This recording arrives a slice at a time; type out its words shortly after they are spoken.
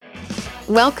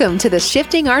Welcome to the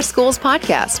Shifting Our Schools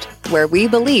podcast, where we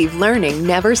believe learning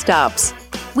never stops.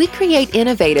 We create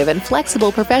innovative and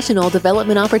flexible professional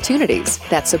development opportunities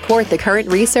that support the current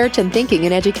research and thinking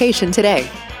in education today.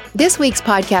 This week's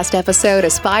podcast episode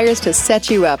aspires to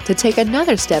set you up to take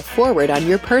another step forward on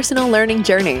your personal learning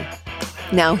journey.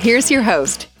 Now here's your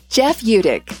host, Jeff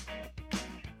Udick.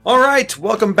 All right,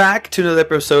 welcome back to another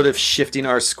episode of Shifting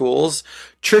Our Schools.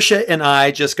 Trisha and I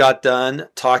just got done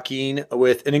talking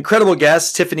with an incredible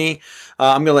guest, Tiffany.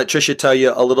 I'm going to let Trisha tell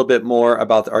you a little bit more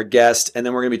about our guest, and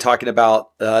then we're going to be talking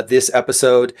about this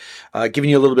episode, giving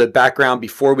you a little bit of background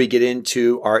before we get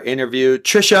into our interview.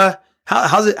 Trisha,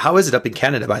 how is it up in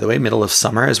Canada, by the way, middle of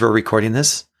summer as we're recording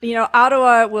this? You know,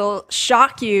 Ottawa will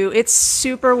shock you. It's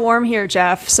super warm here,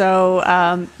 Jeff. So,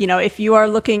 if you are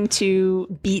looking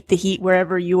to beat the heat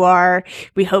wherever you are,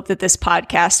 we hope that this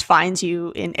podcast finds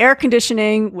you in air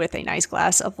conditioning with a nice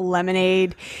glass of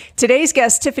lemonade. Today's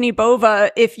guest, Tiffany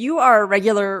Bova, if you are a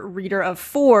regular reader of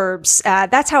Forbes,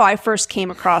 that's how I first came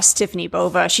across Tiffany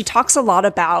Bova. She talks a lot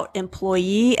about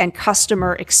employee and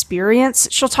customer experience.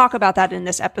 She'll talk about that in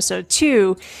this episode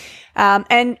too.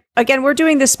 And again, we're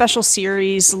doing this special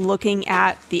series looking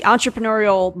at the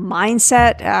entrepreneurial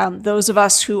mindset. Those of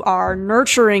us who are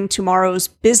nurturing tomorrow's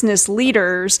business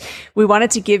leaders, we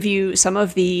wanted to give you some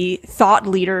of the thought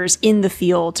leaders in the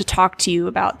field to talk to you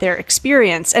about their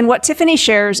experience. And what Tiffany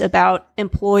shares about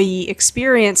employee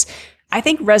experience, I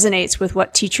think resonates with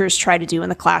what teachers try to do in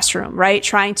the classroom, right?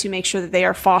 Trying to make sure that they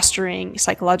are fostering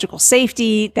psychological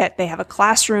safety, that they have a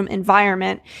classroom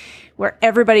environment where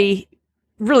everybody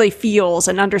really feels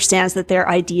and understands that their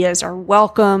ideas are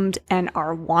welcomed and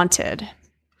are wanted.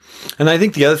 And I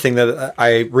think the other thing that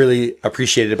I really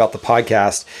appreciated about the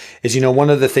podcast is,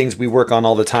 one of the things we work on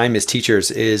all the time as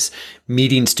teachers is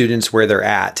meeting students where they're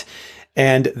at.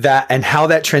 And how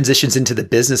that transitions into the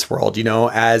business world,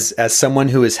 as someone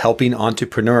who is helping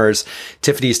entrepreneurs,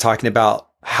 Tiffany is talking about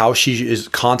how she is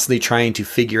constantly trying to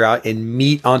figure out and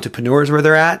meet entrepreneurs where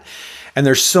they're at. And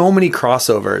there's so many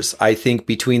crossovers, I think,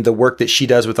 between the work that she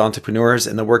does with entrepreneurs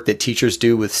and the work that teachers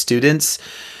do with students,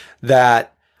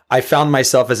 that I found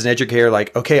myself as an educator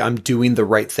like, okay, I'm doing the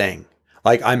right thing.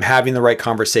 Like, I'm having the right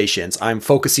conversations. I'm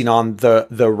focusing on the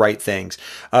right things.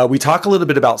 We talk a little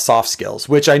bit about soft skills,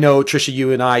 which I know, Trisha,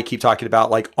 you and I keep talking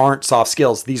about, like, aren't soft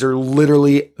skills. These are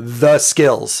literally the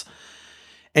skills.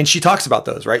 And she talks about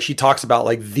those, right? She talks about,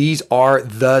 like, these are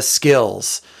the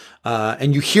skills.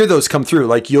 And you hear those come through,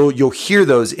 like you'll hear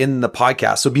those in the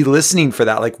podcast. So be listening for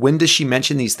that. Like, when does she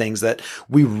mention these things that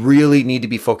we really need to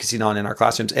be focusing on in our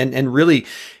classrooms and really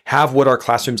have what our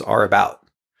classrooms are about?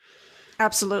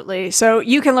 Absolutely. So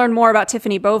you can learn more about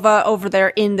Tiffany Bova over there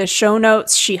in the show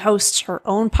notes. She hosts her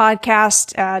own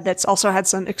podcast that's also had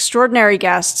some extraordinary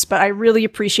guests, but I really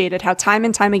appreciated how time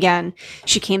and time again,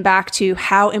 she came back to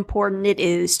how important it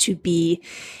is to be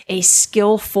a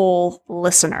skillful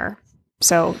listener.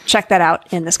 So check that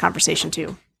out in this conversation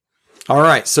too. All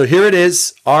right. So here it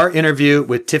is, our interview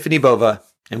with Tiffany Bova.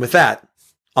 And with that,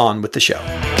 on with the show.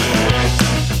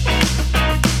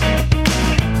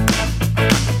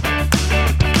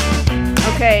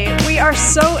 Okay, we are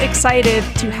so excited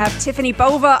to have Tiffany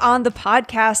Bova on the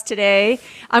podcast today.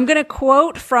 I'm going to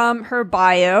quote from her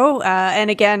bio,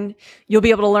 and again, you'll be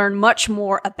able to learn much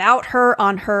more about her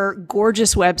on her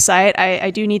gorgeous website. I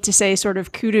do need to say sort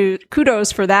of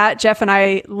kudos for that. Jeff and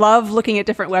I love looking at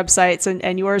different websites,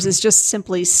 and yours is just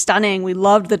simply stunning. We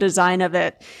loved the design of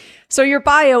it. So your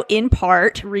bio, in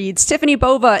part, reads, Tiffany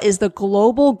Bova is the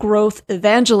global growth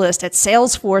evangelist at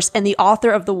Salesforce and the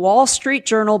author of the Wall Street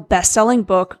Journal bestselling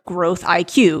book, Growth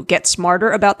IQ, Get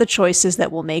Smarter About the Choices That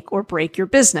Will Make or Break Your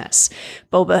Business.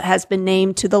 Bova has been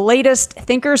named to the latest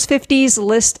Thinkers 50s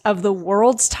list of the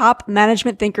world's top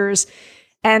management thinkers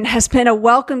and has been a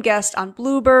welcome guest on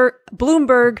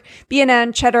Bloomberg,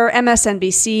 BNN, Cheddar,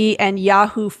 MSNBC, and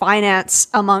Yahoo Finance,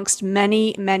 amongst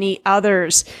many, many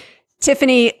others.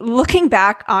 Tiffany, looking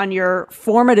back on your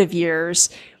formative years,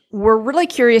 we're really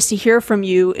curious to hear from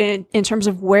you in terms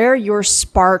of where your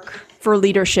spark for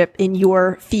leadership in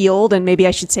your field, and maybe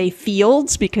I should say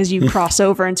fields, because you cross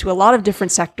over into a lot of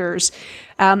different sectors,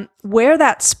 where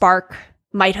that spark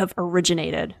might have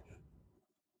originated.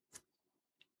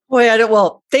 Boy,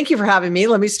 well, thank you for having me.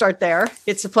 Let me start there.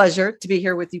 It's a pleasure to be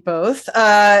here with you both.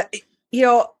 I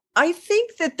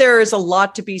think that there is a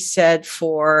lot to be said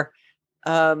for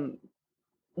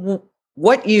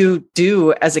what you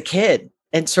do as a kid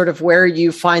and sort of where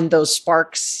you find those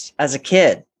sparks as a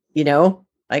kid,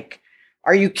 like,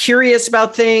 are you curious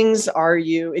about things? Are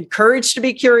you encouraged to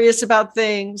be curious about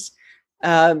things?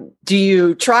 Do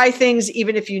you try things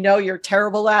even if you know you're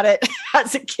terrible at it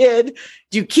as a kid?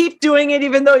 Do you keep doing it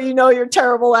even though you know you're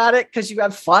terrible at it because you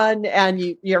have fun and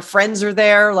your friends are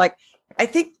there? Like, I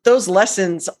think those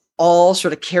lessons all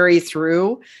sort of carry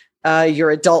through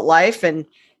your adult life. And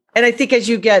I think as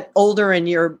you get older and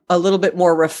you're a little bit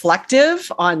more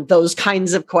reflective on those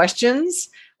kinds of questions,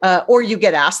 or you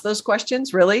get asked those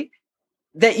questions, really,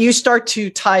 that you start to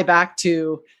tie back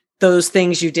to those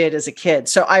things you did as a kid.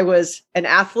 So I was an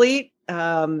athlete.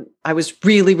 I was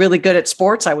really, really good at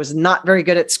sports. I was not very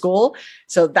good at school.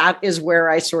 So that is where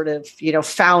I sort of,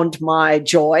 found my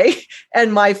joy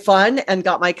and my fun and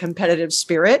got my competitive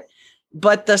spirit.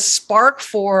 But the spark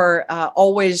for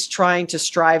always trying to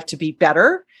strive to be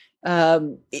better,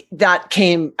 that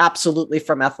came absolutely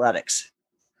from athletics.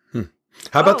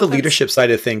 How about the leadership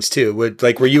side of things too?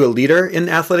 Were you a leader in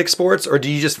athletic sports, or do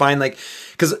you just find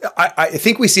because I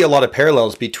think we see a lot of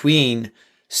parallels between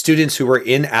students who were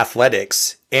in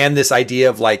athletics and this idea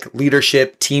of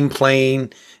leadership, team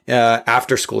playing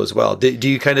after school as well. Do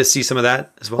you kind of see some of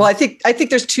that as well? Well, I think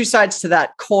there's two sides to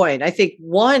that coin. I think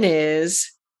one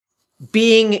is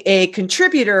being a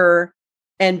contributor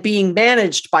and being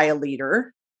managed by a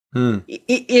leader.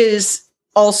 It is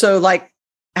also like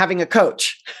having a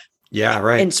coach. Yeah,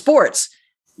 right. In sports,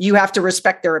 you have to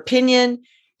respect their opinion.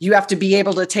 You have to be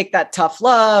able to take that tough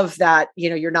love that,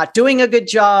 you're not doing a good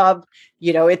job.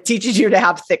 It teaches you to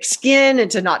have thick skin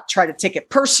and to not try to take it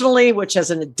personally, which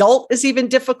as an adult is even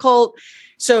difficult.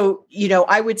 So,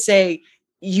 I would say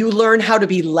you learn how to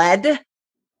be led,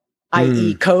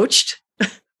 i.e. coached,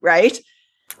 right?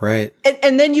 Right.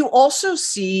 And then you also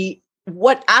see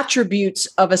what attributes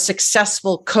of a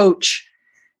successful coach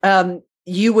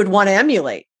you would want to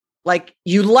emulate. Like,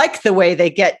 you like the way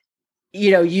they get,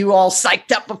 you all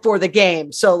psyched up before the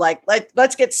game. So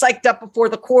let's get psyched up before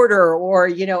the quarter, or,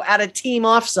 at a team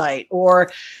offsite,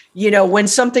 or, when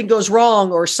something goes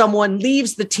wrong or someone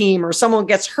leaves the team or someone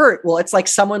gets hurt. Well, it's like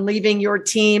someone leaving your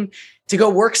team to go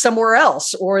work somewhere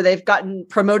else, or they've gotten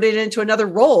promoted into another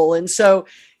role. And so,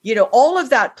 all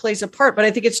of that plays a part, but I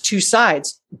think it's two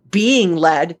sides: being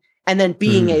led and then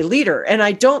being a leader. And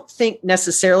I don't think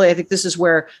necessarily, I think this is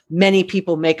where many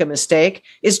people make a mistake,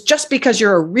 is just because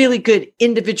you're a really good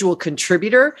individual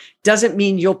contributor doesn't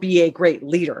mean you'll be a great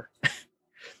leader.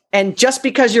 And just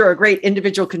because you're a great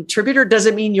individual contributor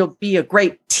doesn't mean you'll be a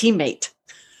great teammate.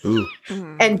 Ooh.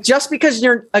 And just because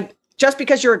you're a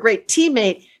great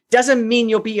teammate doesn't mean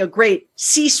you'll be a great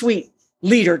C-suite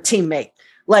leader teammate.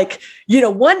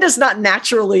 One does not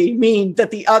naturally mean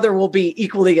that the other will be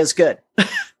equally as good.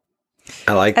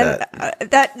 I like that.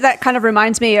 And, that kind of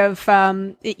reminds me of,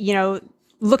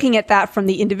 looking at that from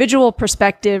the individual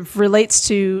perspective relates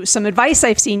to some advice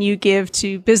I've seen you give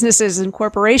to businesses and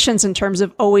corporations in terms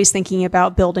of always thinking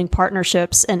about building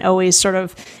partnerships and always sort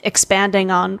of expanding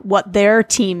on what their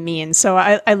team means. So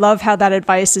I love how that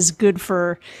advice is good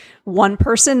for one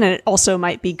person, and it also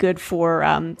might be good for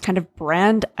kind of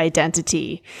brand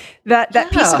identity. That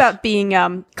piece about being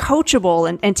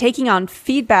coachable and taking on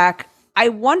feedback, I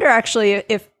wonder actually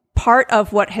if part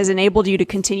of what has enabled you to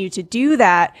continue to do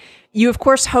that, you of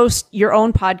course host your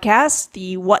own podcast,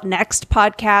 the What Next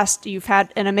podcast. You've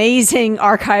had an amazing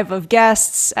archive of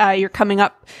guests. You're coming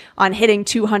up on hitting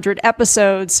 200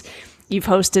 episodes. You've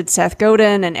hosted Seth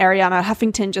Godin and Arianna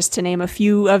Huffington, just to name a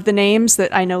few of the names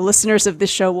that I know listeners of this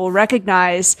show will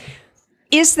recognize.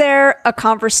 Is there a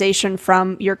conversation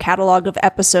from your catalog of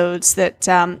episodes that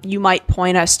you might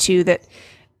point us to that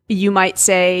you might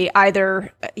say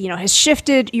either, has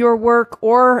shifted your work,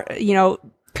 or,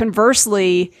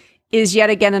 conversely, is yet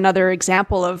again another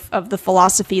example of the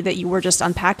philosophy that you were just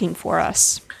unpacking for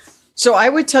us? So I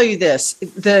would tell you this,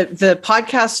 the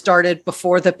podcast started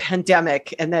before the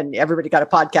pandemic, and then everybody got a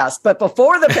podcast. But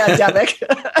before the pandemic,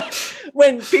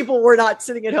 when people were not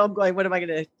sitting at home going, what am I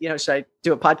going to, should I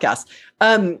do a podcast?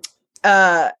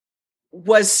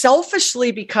 Was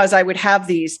selfishly because I would have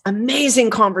these amazing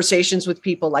conversations with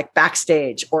people like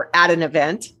backstage or at an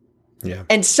event. Yeah.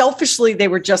 And selfishly, they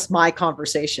were just my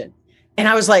conversation. And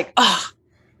I was like,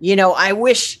 I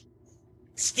wish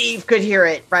Steve could hear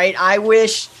it, right? I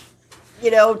wish,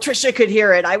 Trisha could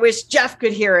hear it. I wish Jeff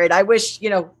could hear it. I wish,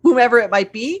 whomever it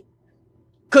might be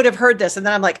could have heard this. And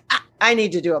then I'm like, I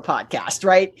need to do a podcast,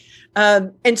 right?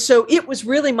 And so it was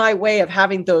really my way of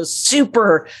having those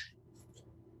super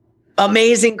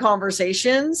amazing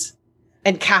conversations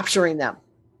and capturing them.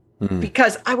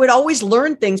 because I would always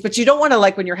learn things, but you don't want to,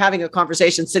 like, when you're having a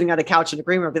conversation, sitting on a couch in a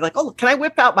green room, be like, oh, can I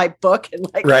whip out my book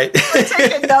and like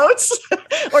taking notes?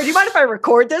 Or do you mind if I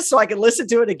record this so I can listen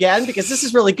to it again? Because this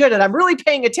is really good and I'm really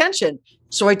paying attention.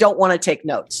 So I don't want to take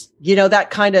notes,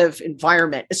 that kind of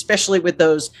environment, especially with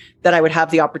those that I would have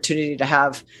the opportunity to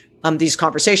have these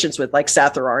conversations with, like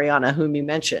Seth or Ariana, whom you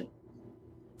mentioned.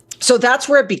 So that's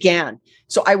where it began.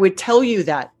 So I would tell you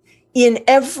that in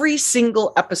every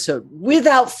single episode,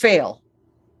 without fail,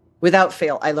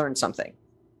 I learned something.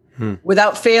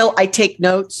 Without fail, I take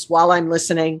notes while I'm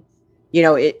listening,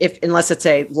 unless it's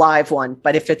a live one,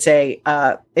 but if it's a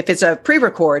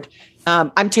pre-record,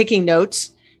 I'm taking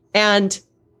notes, and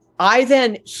I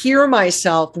then hear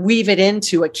myself weave it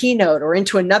into a keynote or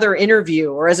into another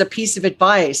interview or as a piece of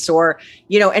advice, or,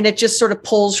 and it just sort of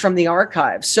pulls from the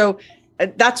archive. So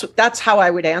that's how I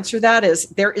would answer that. Is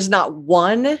there is not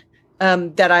one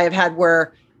that I have had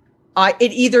where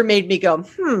it either made me go,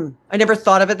 I never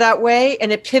thought of it that way,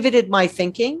 and it pivoted my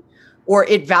thinking, or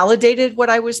it validated what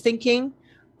I was thinking,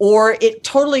 or it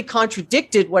totally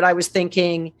contradicted what I was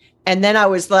thinking. And then I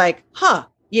was like,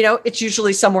 it's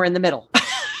usually somewhere in the middle.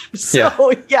 So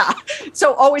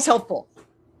always helpful.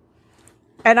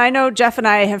 And I know Jeff and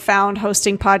I have found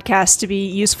hosting podcasts to be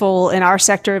useful in our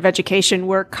sector of education.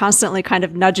 We're constantly kind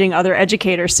of nudging other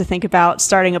educators to think about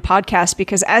starting a podcast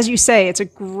because, as you say, it's a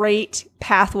great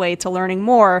pathway to learning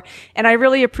more. And I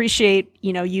really appreciate,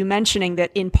 you mentioning that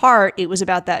in part, it was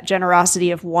about that generosity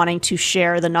of wanting to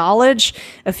share the knowledge.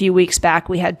 A few weeks back,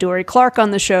 we had Dory Clark on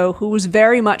the show, who was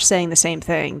very much saying the same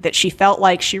thing, that she felt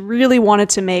like she really wanted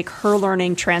to make her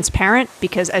learning transparent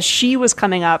because as she was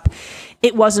coming up,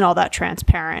 it wasn't all that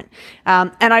transparent.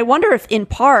 And I wonder if, in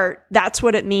part, that's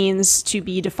what it means to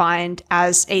be defined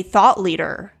as a thought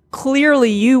leader. Clearly,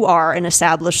 you are an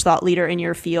established thought leader in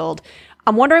your field.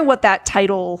 I'm wondering what that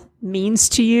title means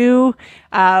to you.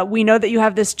 We know that you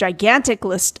have this gigantic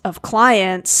list of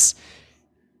clients.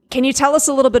 Can you tell us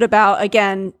a little bit about,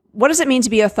 again, what does it mean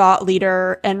to be a thought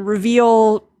leader, and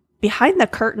reveal behind the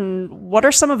curtain, what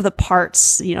are some of the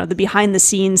parts, the behind the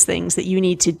scenes things that you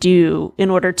need to do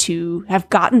in order to have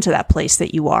gotten to that place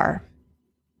that you are?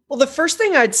 Well, the first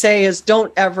thing I'd say is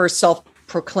don't ever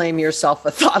self-proclaim yourself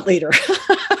a thought leader.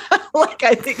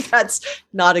 I think that's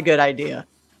not a good idea.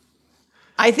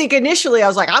 I think initially I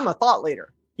was like, I'm a thought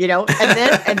leader,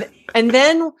 and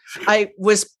then I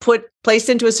was placed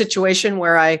into a situation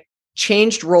where I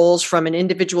changed roles from an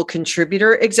individual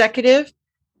contributor executive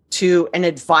to an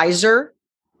advisor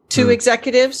to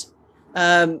executives.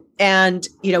 And,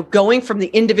 going from the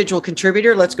individual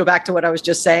contributor, let's go back to what I was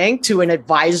just saying, to an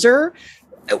advisor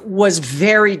was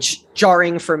very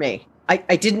jarring for me.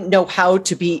 I didn't know how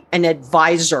to be an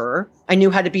advisor. I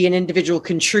knew how to be an individual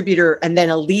contributor and then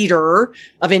a leader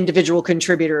of individual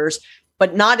contributors,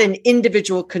 but not an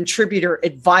individual contributor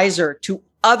advisor to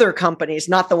other companies,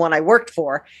 not the one I worked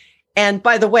for. And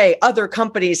by the way, other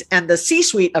companies and the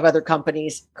C-suite of other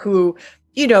companies who,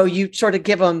 you sort of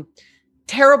give them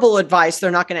terrible advice,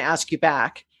 they're not going to ask you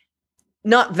back.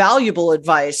 Not valuable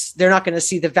advice, they're not going to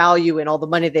see the value in all the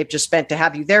money they've just spent to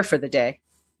have you there for the day.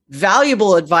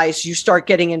 Valuable advice, you start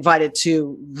getting invited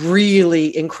to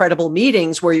really incredible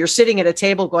meetings where you're sitting at a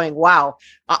table going, wow,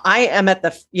 I am at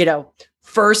the,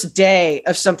 first day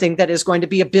of something that is going to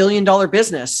be $1 billion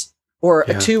business, or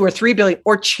a 2 or 3 billion,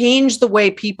 or change the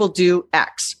way people do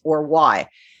X or Y.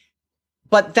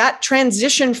 But that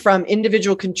transition from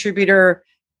individual contributor,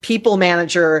 people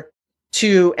manager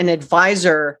to an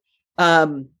advisor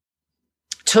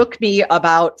took me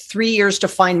about 3 years to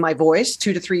find my voice,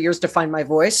 2 to 3 years to find my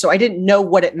voice. So I didn't know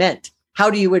what it meant. How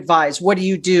do you advise? What do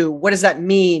you do? What does that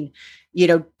mean?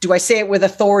 Do I say it with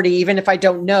authority? Even if I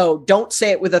don't know, don't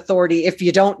say it with authority. If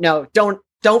you don't know, don't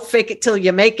fake it till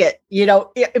you make it.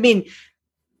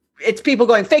 It's people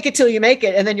going, fake it till you make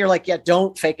it. And then you're like, yeah,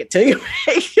 don't fake it till you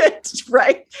make it.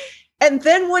 Right. And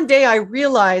then one day I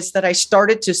realized that I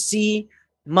started to see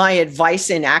my advice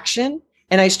in action.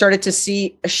 And I started to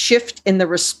see a shift in the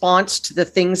response to the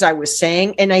things I was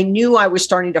saying. And I knew I was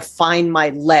starting to find my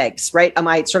legs, right?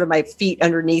 My feet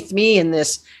underneath me in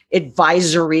this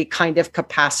advisory kind of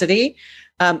capacity,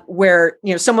 where,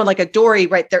 someone like a Dory,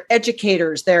 right? They're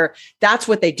educators. That's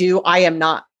what they do. I am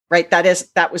not, right?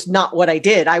 That was not what I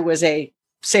did. I was a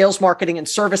sales, marketing, and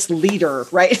service leader,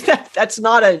 right? That's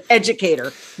not an educator.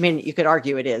 I mean, you could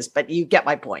argue it is, but you get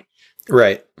my point.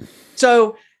 Right.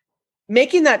 So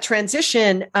making that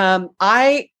transition,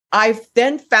 I've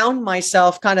then found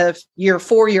myself kind of year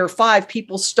 4, year 5,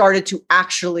 people started to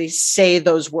actually say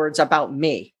those words about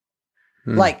me.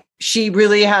 Like, she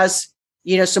really has,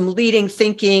 some leading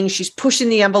thinking. She's pushing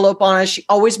the envelope on us. She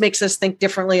always makes us think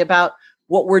differently about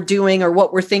what we're doing or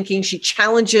what we're thinking. She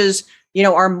challenges,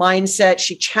 our mindset.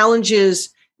 She challenges,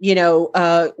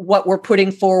 what we're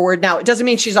putting forward. Now, it doesn't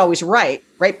mean she's always right?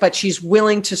 But she's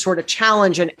willing to sort of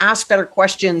challenge and ask better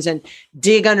questions and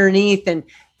dig underneath and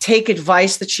take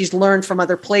advice that she's learned from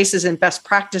other places and best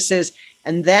practices.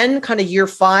 And then kind of year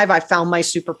 5, I found my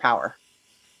superpower.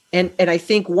 And I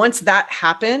think once that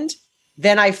happened,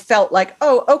 then I felt like,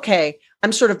 oh, okay,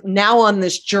 I'm sort of now on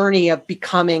this journey of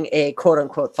becoming a quote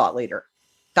unquote thought leader.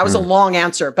 That was a long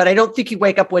answer, but I don't think you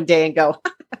wake up one day and go,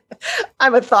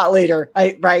 I'm a thought leader.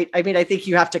 Right. I mean, I think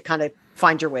you have to kind of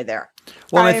find your way there.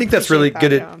 Well, I think that's really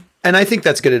good. And I think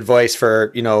that's good advice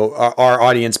for, our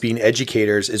audience being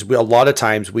educators is a lot of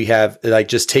times we have like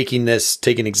just taking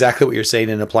exactly what you're saying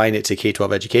and applying it to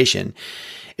K-12 education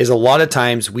is a lot of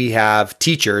times we have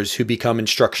teachers who become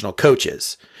instructional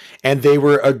coaches. And they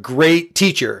were a great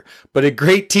teacher, but a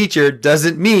great teacher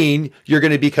doesn't mean you're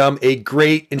going to become a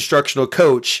great instructional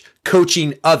coach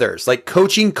coaching others. Like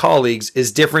coaching colleagues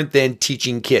is different than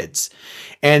teaching kids.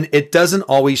 And it doesn't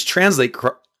always translate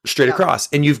straight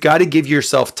across. And you've got to give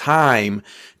yourself time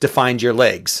to find your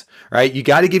legs, right? You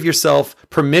got to give yourself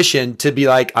permission to be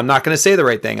like, I'm not going to say the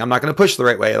right thing. I'm not going to push the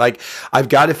right way. Like I've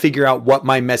got to figure out what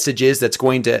my message is that's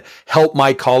going to help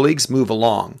my colleagues move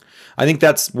along. I think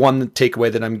that's one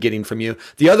takeaway that I'm getting from you.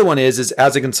 The other one is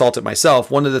as a consultant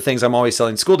myself, one of the things I'm always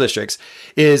telling school districts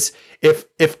is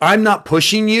if I'm not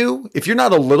pushing you, if you're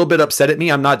not a little bit upset at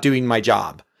me, I'm not doing my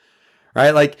job,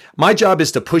 right? Like my job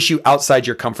is to push you outside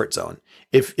your comfort zone.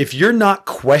 If you're not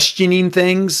questioning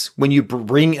things when you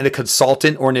bring in a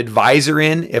consultant or an advisor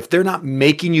in, if they're not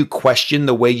making you question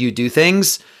the way you do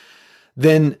things,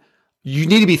 then you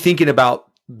need to be thinking about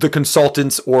the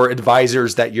consultants or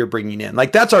advisors that you're bringing in.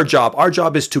 Like that's our job. Our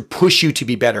job is to push you to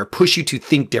be better, push you to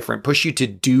think different, push you to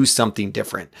do something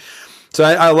different. So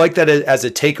I like that as a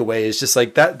takeaway. It's just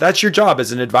like that's your job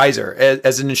as an advisor,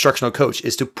 as an instructional coach,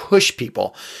 is to push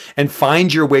people and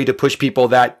find your way to push people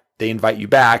that they invite you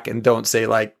back and don't say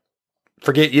like,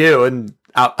 forget you and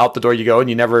out the door you go and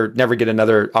you never get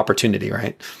another opportunity,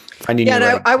 right? Finding and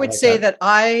I would say that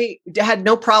I had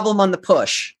no problem on the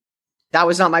push. That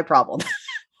was not my problem.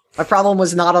 My problem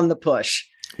was not on the push.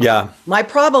 Yeah. My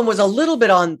problem was a little bit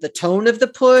on the tone of the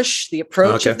push, the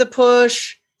approach of the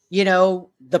push,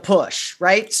 the push,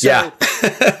 right? So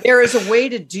there is a way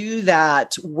to do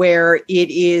that where it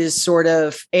is sort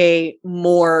of a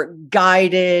more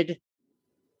guided,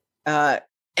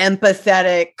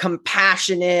 empathetic,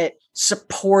 compassionate,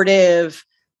 supportive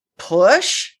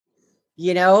push,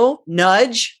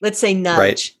 nudge, let's say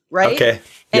nudge, right? Okay.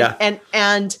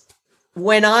 And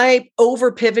when I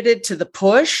over pivoted to the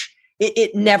push,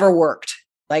 it never worked.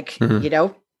 Like,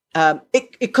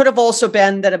 it could have also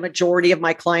been that a majority of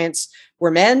my clients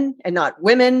were men and not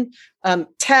women.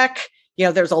 Tech,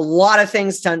 there's a lot of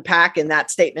things to unpack in that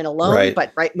statement alone,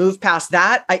 but move past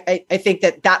that. I think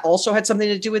that also had something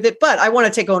to do with it, but I want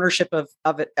to take ownership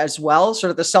of it as well.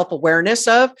 Sort of the self-awareness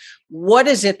of what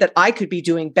is it that I could be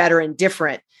doing better and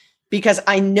different, because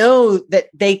I know that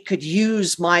they could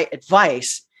use my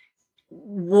advice.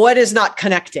 What is not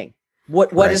connecting?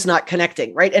 What is not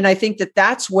connecting, right? And I think that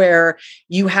that's where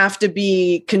you have to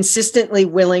be consistently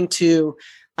willing to,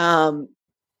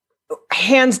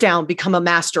 hands down, become a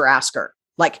master asker.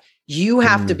 Like you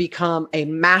have to become a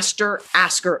master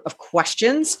asker of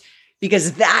questions,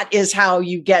 because that is how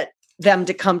you get them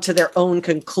to come to their own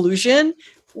conclusion,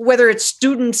 whether it's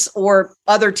students or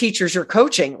other teachers you're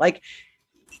coaching. Like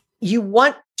you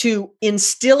want to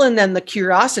instill in them the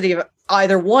curiosity of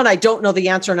either one, I don't know the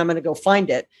answer and I'm going to go find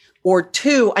it. Or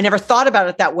two, I never thought about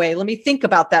it that way. Let me think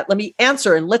about that. Let me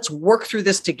answer and let's work through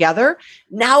this together.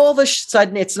 Now, all of a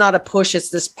sudden, it's not a push.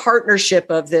 It's this partnership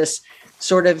of this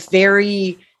sort of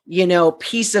very,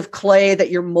 piece of clay that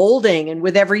you're molding. And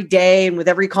with every day and with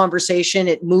every conversation,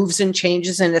 it moves and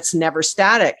changes and it's never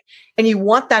static. And you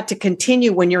want that to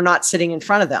continue when you're not sitting in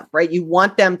front of them, right? You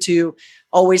want them to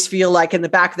always feel like in the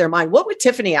back of their mind, what would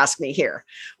Tiffany ask me here?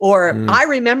 Or I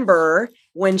remember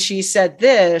when she said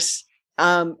this,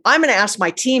 I'm going to ask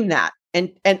my team that.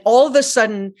 And all of a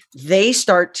sudden they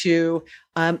start to,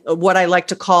 what I like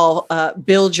to call,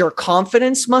 build your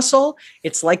confidence muscle.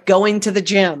 It's like going to the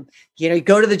gym. You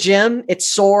go to the gym, it's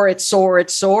sore.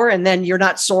 And then you're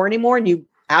not sore anymore. And you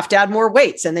have to add more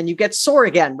weights and then you get sore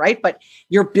again. Right. But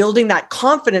you're building that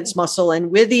confidence muscle. And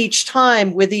with each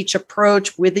time, with each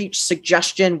approach, with each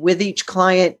suggestion, with each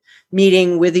client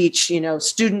meeting, with each,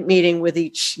 student meeting, with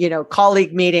each,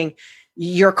 colleague meeting,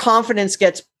 your confidence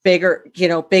gets bigger,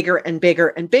 bigger and bigger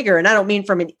and bigger. And I don't mean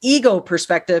from an ego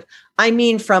perspective. I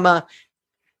mean from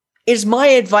is my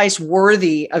advice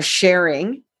worthy of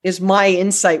sharing my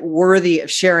insight worthy of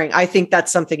sharing? I think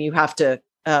that's something you have to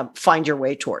find your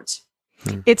way towards.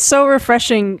 It's so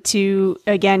refreshing to,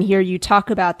 again, hear you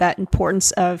talk about that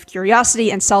importance of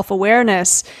curiosity and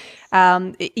self-awareness,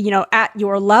 at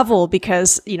your level,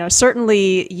 because,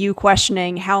 certainly you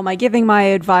questioning, how am I giving my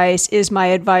advice? Is my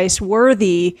advice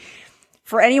worthy?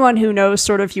 For anyone who knows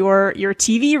sort of your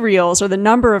TV reels or the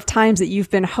number of times that you've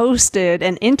been hosted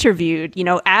and interviewed,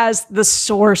 as the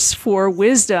source for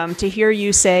wisdom, to hear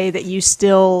you say that you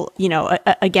still,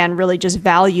 again, really just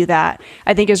value that,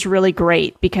 I think is really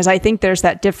great, because I think there's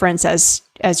that difference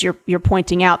as you're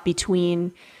pointing out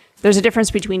there's a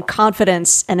difference between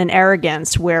confidence and an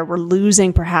arrogance where we're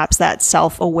losing perhaps that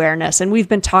self-awareness. And we've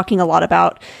been talking a lot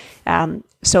about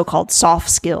so-called soft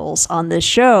skills on this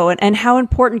show, and how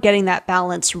important getting that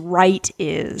balance right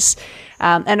is.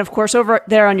 And of course, over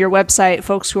there on your website,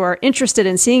 folks who are interested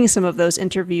in seeing some of those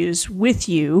interviews with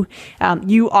you,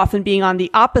 you often being on the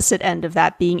opposite end of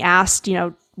that, being asked,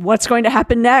 what's going to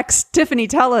happen next? Tiffany,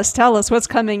 tell us what's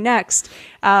coming next.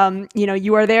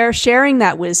 You are there sharing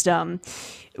that wisdom.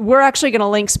 We're actually going to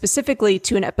link specifically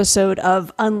to an episode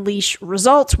of Unleash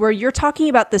Results where you're talking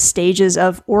about the stages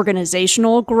of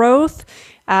organizational growth.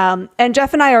 And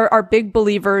Jeff and I are big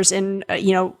believers in,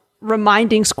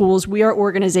 reminding schools we are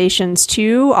organizations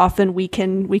too. Often we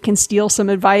can steal some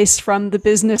advice from the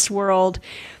business world.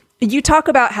 You talk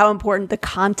about how important the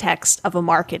context of a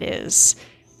market is.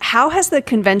 How has the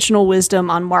conventional wisdom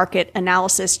on market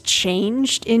analysis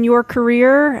changed in your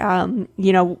career?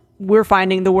 We're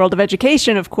finding the world of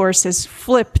education, of course, has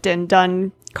flipped and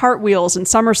done cartwheels and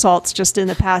somersaults just in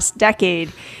the past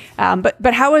decade.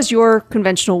 But how has your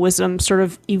conventional wisdom sort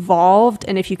of evolved?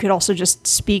 And if you could also just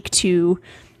speak to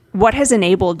what has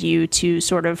enabled you to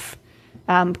sort of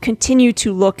continue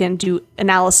to look and do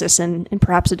analysis in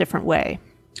perhaps a different way.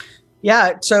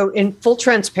 Yeah. So in full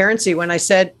transparency, when I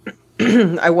said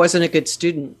I wasn't a good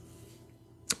student,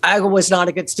 I was not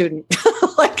a good student.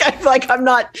 I'm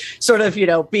not sort of,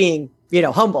 being,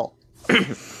 humble.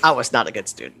 I was not a good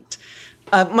student.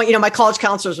 My college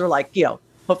counselors were like,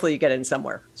 hopefully you get in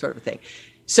somewhere, sort of a thing.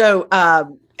 So,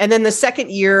 and then the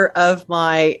second year of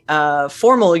my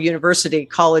formal university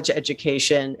college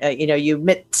education,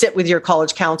 you sit with your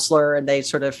college counselor and they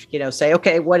sort of, say,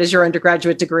 okay, what is your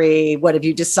undergraduate degree? What have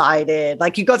you decided?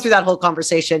 Like you go through that whole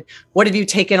conversation. What have you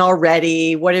taken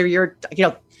already? What are your,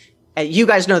 you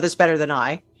guys know this better than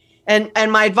I.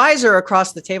 And my advisor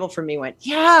across the table from me went,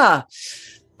 yeah,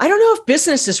 I don't know if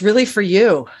business is really for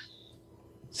you.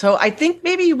 So I think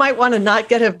maybe you might want to not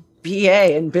get a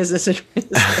BA in business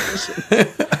administration.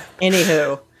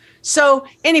 Anywho. So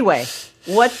anyway,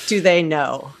 what do they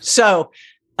know? So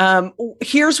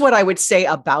here's what I would say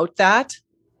about that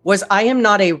was I am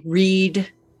not a read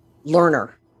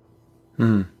learner.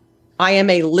 I am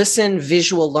a listen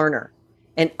visual learner.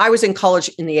 And I was in college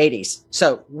in the 80s.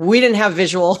 So we didn't have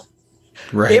visual.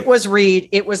 Right. It was read,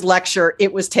 it was lecture,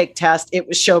 it was take test, it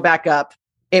was show back up.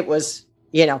 It was,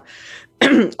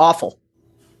 awful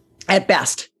at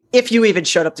best, if you even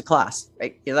showed up to class,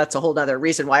 right? That's a whole nother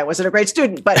reason why I wasn't a great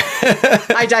student, but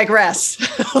I digress.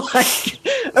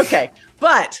 Okay.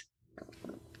 But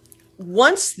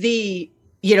once and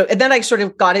then I sort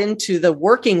of got into the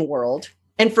working world.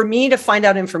 And for me to find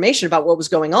out information about what was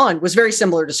going on was very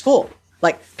similar to school.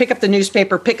 Like pick up the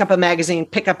newspaper, pick up a magazine,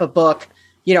 pick up a book,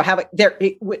 have it there.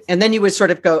 And then you would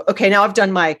sort of go, okay, now I've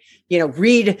done my,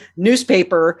 read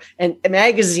newspaper and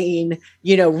magazine,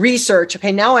 research.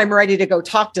 Okay, now I'm ready to go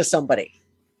talk to somebody.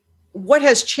 What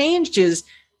has changed is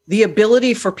the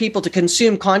ability for people to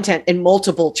consume content in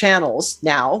multiple channels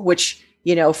now, which,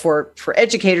 for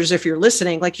educators, if you're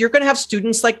listening, like you're going to have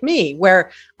students like me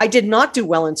where I did not do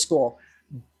well in school,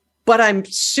 but I'm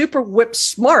super whip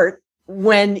smart.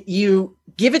 When you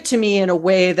give it to me in a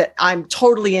way that I'm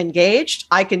totally engaged,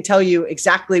 I can tell you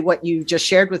exactly what you just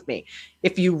shared with me.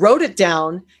 If you wrote it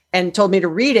down and told me to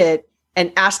read it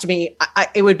and asked me,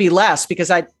 it would be less because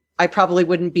I probably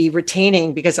wouldn't be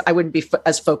retaining because I wouldn't be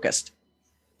as focused.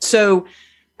 So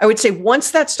I would say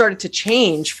once that started to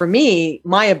change for me,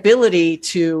 my ability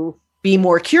to be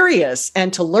more curious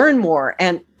and to learn more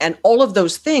and all of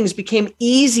those things became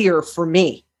easier for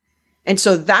me. And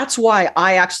so that's why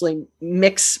I actually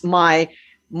mix my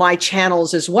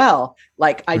channels as well.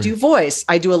 Like I do voice,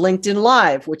 I do a LinkedIn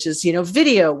Live, which is,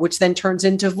 video, which then turns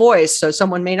into voice. So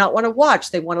someone may not want to watch,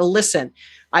 they want to listen.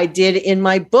 I did in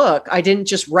my book, I didn't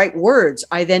just write words.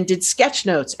 I then did sketch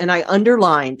notes and I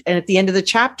underlined. And at the end of the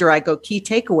chapter, I go key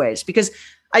takeaways because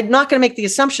I'm not going to make the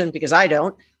assumption because I'm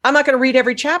not going to read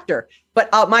every chapter,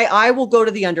 but my eye will go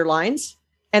to the underlines.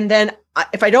 And then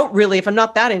if I'm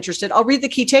not that interested, I'll read the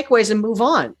key takeaways and move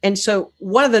on. And so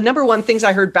one of the number one things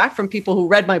I heard back from people who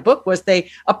read my book was they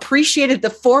appreciated the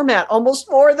format almost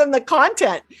more than the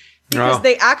content, because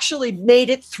they actually made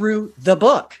it through the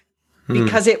book,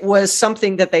 because it was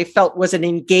something that they felt was an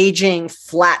engaging,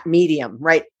 flat medium,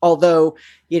 right? Although,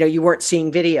 you weren't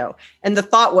seeing video. And the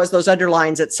thought was those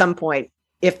underlines at some point,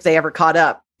 if they ever caught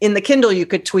up. In the Kindle, you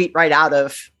could tweet right out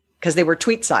of, because they were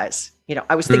tweet size.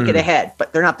 I was thinking ahead,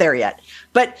 but they're not there yet.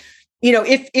 But,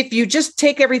 if you just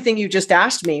take everything you just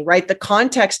asked me, right? The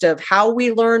context of how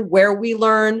we learn, where we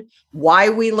learn, why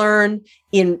we learn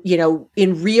in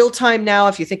real time now,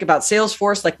 if you think about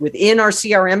Salesforce, like within our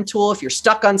CRM tool, if you're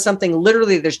stuck on something,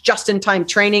 literally there's just-in-time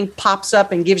training pops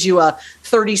up and gives you a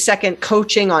 30-second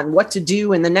coaching on what to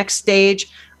do in the next stage.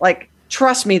 Like,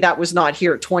 trust me, that was not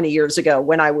here 20 years ago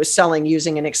when I was selling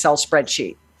using an Excel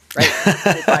spreadsheet. Right,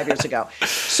 5 years ago.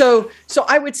 So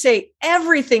I would say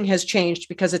everything has changed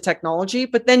because of technology,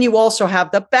 but then you also have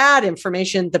the bad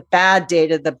information, the bad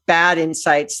data, the bad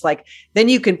insights. Like, then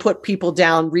you can put people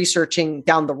down researching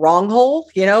down the wrong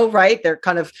hole, right? They're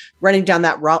kind of running down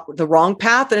the wrong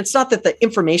path. And it's not that the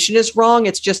information is wrong.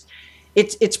 It's just,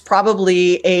 it's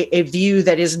probably a view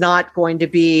that is not going to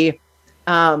be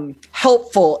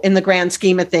helpful in the grand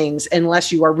scheme of things,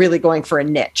 unless you are really going for a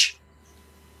niche.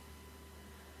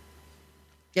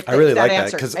 I really like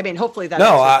that, because hopefully that.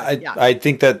 No, I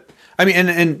think that,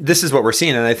 and this is what we're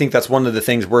seeing. And I think that's one of the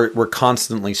things we're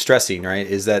constantly stressing, right?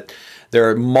 Is that there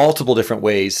are multiple different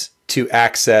ways to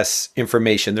access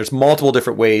information. There's multiple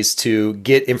different ways to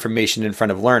get information in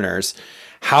front of learners.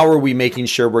 How are we making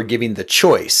sure we're giving the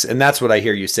choice? And that's what I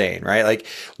hear you saying, right? Like,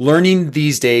 learning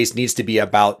these days needs to be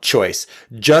about choice,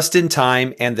 just in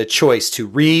time, and the choice to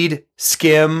read,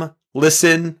 skim,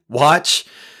 listen, watch.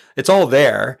 It's all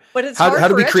there. But it's how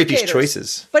do we create educators. these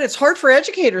choices? But it's hard for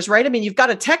educators, right? You've got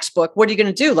a textbook. What are you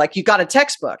going to do? Like, you've got a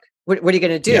textbook. What are you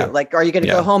going to do? Yeah. Like, are you going to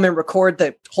go home and record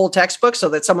the whole textbook so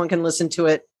that someone can listen to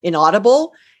it in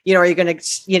Audible? Are you going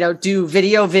to, do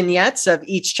video vignettes of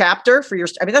each chapter for your,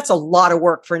 that's a lot of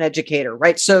work for an educator,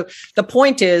 right? So the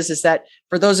point is that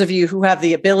for those of you who have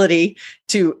the ability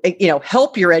to,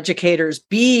 help your educators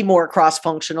be more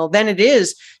cross-functional, then it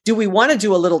is, do we want to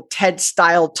do a little TED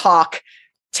style talk,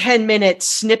 10-minute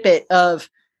snippet of,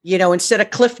 instead of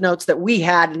Cliff Notes that we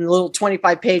had in a little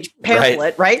 25-page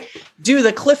pamphlet, right? Do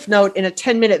the Cliff Note in a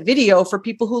 10-minute video for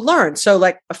people who learn. So,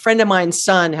 like, a friend of mine's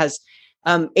son has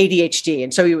ADHD.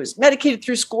 And so he was medicated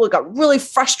through school. He got really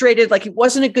frustrated. Like, he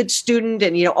wasn't a good student,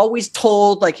 and, always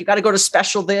told, like, you got to go to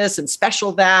special this and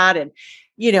special that. And,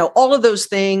 all of those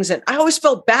things. And I always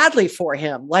felt badly for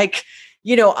him. Like,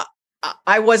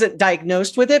 I wasn't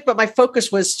diagnosed with it, but my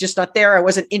focus was just not there. I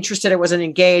wasn't interested. I wasn't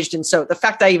engaged. And so the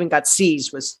fact that I even got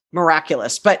C's was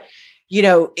miraculous. But,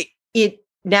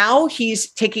 now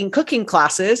he's taking cooking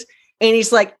classes and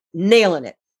he's like nailing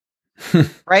it,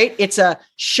 right? It's a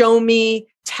show me,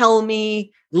 tell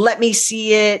me, let me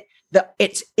see it.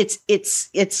 It's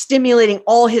stimulating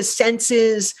all his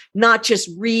senses, not just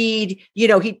read.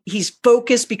 He's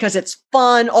focused because it's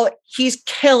fun. He's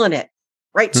killing it.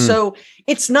 Right. So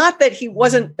it's not that he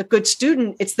wasn't a good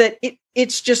student. It's that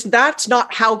it's just, that's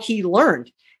not how he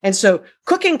learned. And so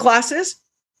cooking classes,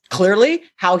 clearly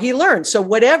how he learned. So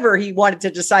whatever he wanted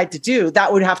to decide to do,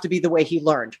 that would have to be the way he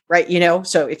learned. Right.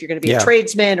 So if you're going to be a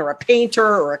tradesman or a painter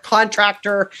or a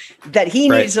contractor, that he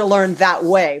needs to learn that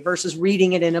way versus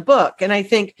reading it in a book. And I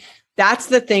think that's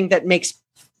the thing that makes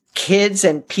kids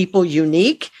and people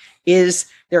unique, is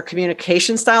their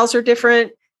communication styles are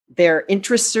different. Their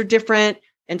interests are different.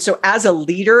 And so as a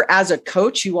leader, as a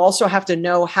coach, you also have to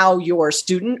know how your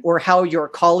student or how your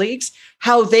colleagues,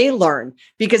 how they learn,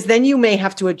 because then you may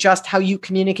have to adjust how you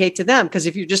communicate to them. Because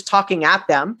if you're just talking at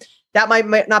them, that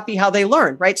might not be how they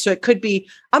learn, right? So it could be,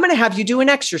 I'm going to have you do an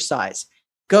exercise.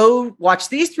 Go watch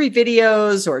these 3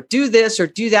 videos or do this or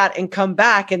do that and come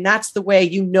back. And that's the way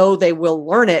they will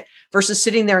learn it, versus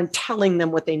sitting there and telling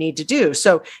them what they need to do.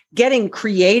 So getting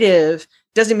creative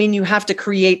doesn't mean you have to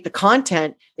create the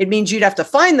content. It means you'd have to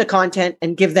find the content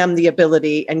and give them the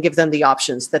ability and give them the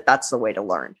options that's the way to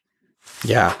learn.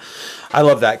 Yeah, I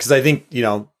love that, because I think,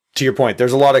 to your point,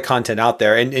 there's a lot of content out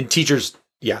there, and teachers,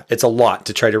 it's a lot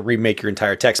to try to remake your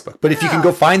entire textbook. But if you can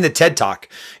go find the TED Talk,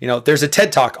 there's a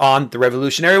TED Talk on the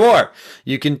Revolutionary War.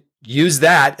 You can use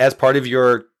that as part of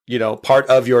your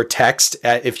text,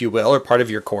 if you will, or part of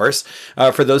your course,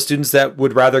 for those students that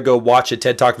would rather go watch a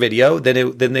TED Talk video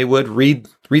than they would read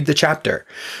the chapter.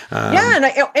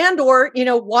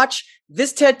 Watch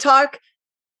this TED Talk,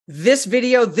 this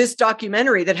video, this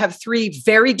documentary that have 3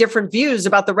 very different views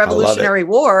about the Revolutionary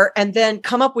War, and then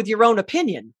come up with your own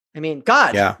opinion. I mean,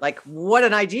 God, Yeah. like what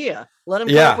an idea. Let them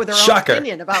come Yeah. up with their Shocker. own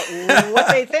opinion about what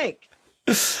they think.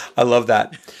 I love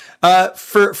that.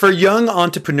 For young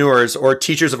entrepreneurs or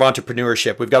teachers of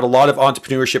entrepreneurship, we've got a lot of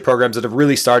entrepreneurship programs that have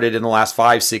really started in the last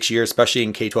 5-6 years, especially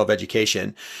in K-12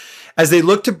 education. As they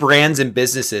look to brands and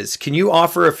businesses, can you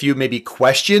offer a few maybe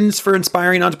questions for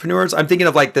inspiring entrepreneurs? I'm thinking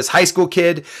of like this high school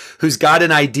kid who's got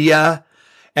an idea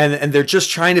and they're just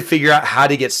trying to figure out how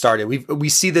to get started. We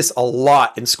see this a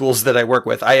lot in schools that I work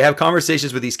with. I have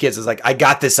conversations with these kids. It's like, I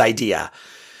got this idea.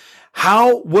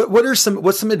 What's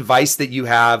some advice that you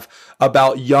have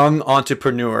about young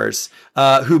entrepreneurs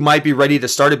who might be ready to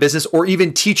start a business, or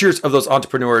even teachers of those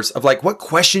entrepreneurs, of like, what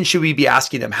questions should we be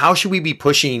asking them? How should we be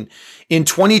pushing in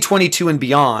 2022 and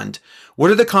beyond?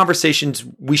 What are the conversations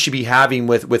we should be having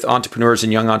with entrepreneurs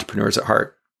and young entrepreneurs at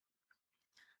heart?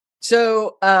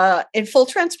 So in full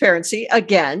transparency,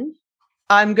 again,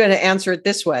 I'm going to answer it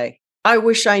this way. I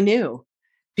wish I knew,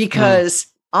 because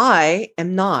I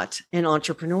am not an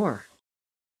entrepreneur.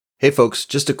 Hey folks,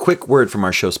 just a quick word from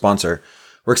our show sponsor.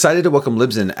 We're excited to welcome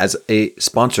Libsyn as a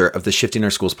sponsor of the Shifting Our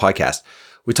Schools podcast.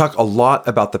 We talk a lot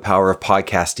about the power of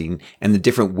podcasting and the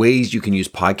different ways you can use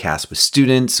podcasts with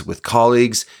students, with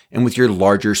colleagues, and with your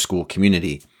larger school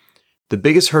community. The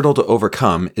biggest hurdle to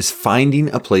overcome is finding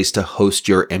a place to host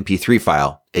your MP3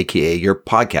 file, aka your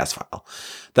podcast file.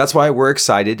 That's why we're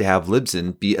excited to have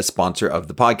Libsyn be a sponsor of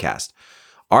the podcast.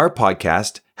 Our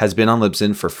podcast has been on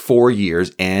Libsyn for 4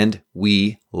 years and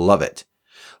we love it.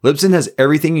 Libsyn has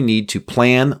everything you need to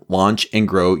plan, launch, and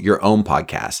grow your own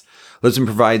podcast. Libsyn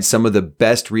provides some of the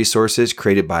best resources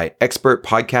created by expert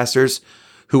podcasters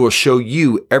who will show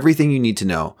you everything you need to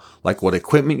know, like what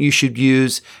equipment you should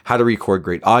use, how to record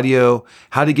great audio,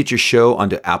 how to get your show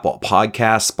onto Apple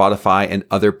Podcasts, Spotify, and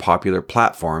other popular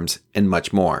platforms, and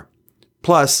much more.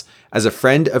 Plus, as a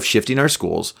friend of Shifting Our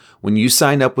Schools, when you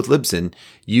sign up with Libsyn,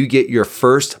 you get your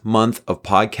first month of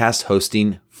podcast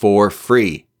hosting for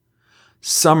free.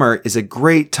 Summer is a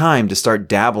great time to start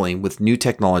dabbling with new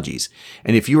technologies.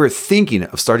 And if you are thinking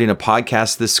of starting a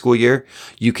podcast this school year,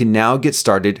 you can now get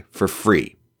started for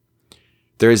free.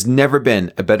 There has never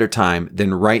been a better time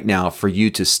than right now for you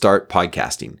to start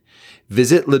podcasting.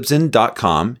 Visit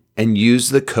Libsyn.com and use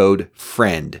the code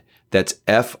FRIEND. That's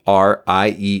FRIEND.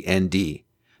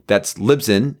 That's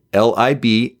Libsyn,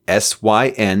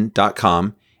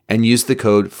 LIBSYN.com, and use the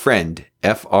code FRIEND,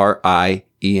 FRIEND,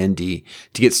 to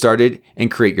get started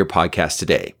and create your podcast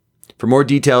today. For more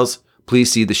details,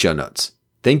 please see the show notes.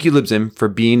 Thank you, Libsyn, for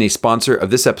being a sponsor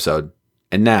of this episode.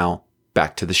 And now,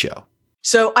 back to the show.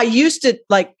 So I used to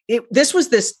this was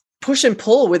this push and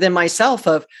pull within myself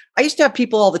of, I used to have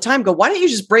people all the time go, why don't you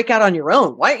just break out on your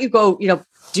own? Why don't you go,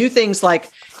 do things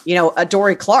like, a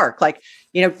Dory Clark,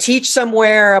 teach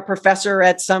somewhere, a professor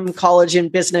at some college in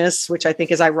business, which I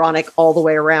think is ironic all the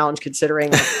way around,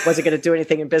 considering I wasn't going to do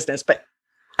anything in business, but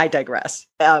I digress.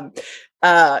 Do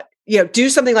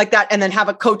something like that and then have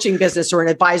a coaching business or an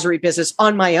advisory business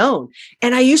on my own.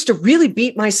 And I used to really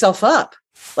beat myself up.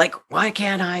 Like, why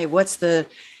can't I?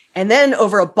 And then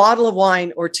over a bottle of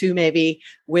wine or two, maybe,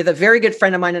 with a very good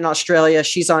friend of mine in Australia,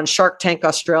 she's on Shark Tank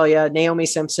Australia, Naomi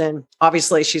Simpson.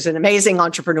 Obviously, she's an amazing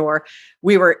entrepreneur.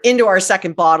 We were into our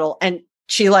second bottle and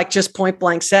she just point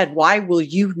blank said, why will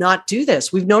you not do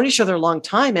this? We've known each other a long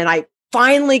time. And I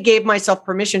finally gave myself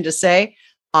permission to say,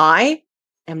 I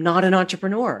am not an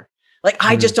entrepreneur.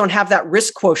 I just don't have that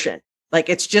risk quotient.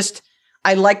 It's just,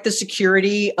 I like the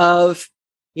security of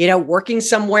working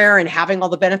somewhere and having all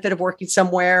the benefit of working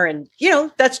somewhere. And,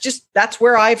 that's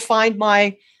where I find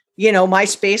my, my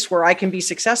space where I can be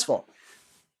successful.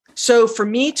 So for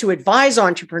me to advise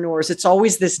entrepreneurs, it's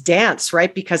always this dance,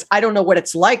 right? Because I don't know what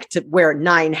it's like to wear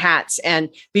 9 hats and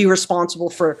be responsible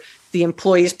for the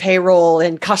employee's payroll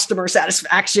and customer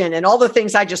satisfaction and all the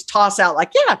things I just toss out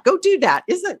yeah, go do that.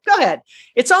 Go ahead.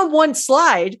 It's on one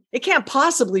slide. It can't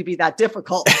possibly be that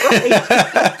difficult, right?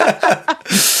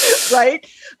 Right.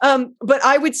 But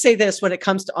I would say this when it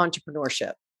comes to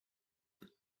entrepreneurship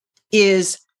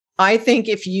is I think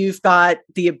if you've got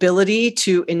the ability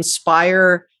to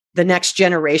inspire the next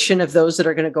generation of those that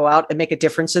are going to go out and make a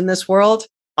difference in this world,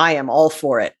 I am all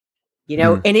for it.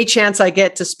 Any chance I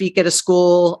get to speak at a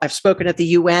school, I've spoken at the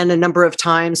UN a number of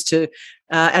times at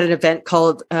an event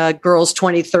called Girls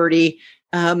 2030.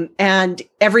 And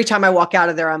every time I walk out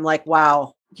of there, I'm like,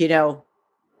 wow,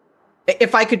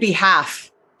 if I could be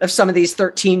half of some of these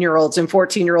 13-year-olds and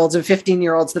 14-year-olds and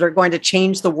 15-year-olds that are going to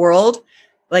change the world,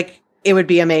 it would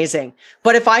be amazing.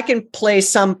 But if I can play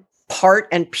some part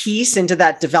and piece into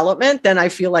that development, then I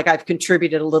feel like I've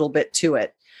contributed a little bit to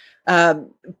it.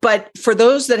 But for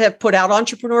those that have put out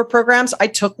entrepreneur programs, I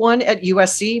took one at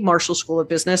USC, Marshall School of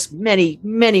Business, many,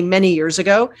 many, many years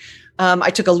ago. I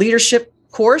took a leadership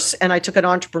course and I took an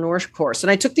entrepreneur course.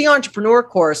 And I took the entrepreneur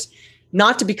course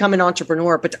not to become an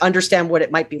entrepreneur, but to understand what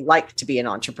it might be like to be an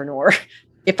entrepreneur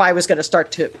if I was going to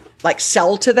start to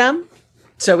sell to them.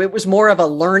 So it was more of a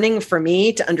learning for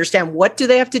me to understand what do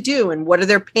they have to do and what are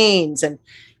their pains and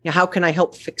how can I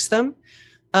help fix them.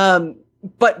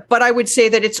 But I would say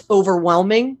that it's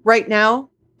overwhelming right now.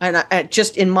 And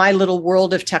just in my little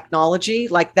world of technology,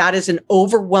 that is an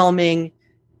overwhelming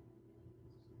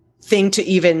thing to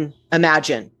even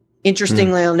imagine.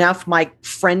 Interestingly enough, my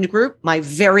friend group, my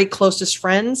very closest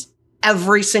friends,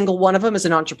 every single one of them is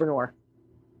an entrepreneur.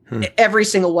 Every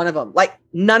single one of them.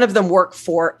 None of them work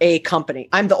for a company.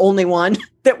 I'm the only one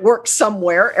that works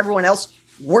somewhere. Everyone else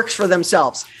works for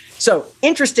themselves. So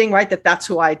interesting, right? That's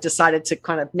who I decided to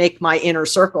kind of make my inner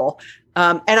circle.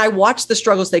 And I watch the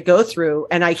struggles they go through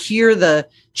and I hear the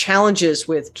challenges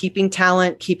with keeping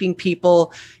talent, keeping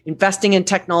people, investing in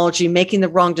technology, making the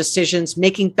wrong decisions,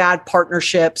 making bad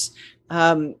partnerships.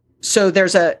 So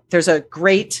there's a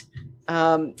great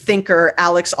thinker,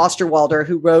 Alex Osterwalder,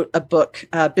 who wrote a book,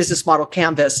 Business Model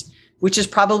Canvas, which is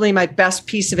probably my best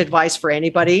piece of advice for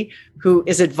anybody who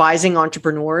is advising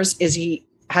entrepreneurs. Is he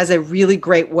has a really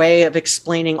great way of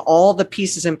explaining all the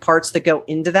pieces and parts that go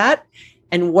into that.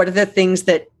 And what are the things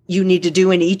that you need to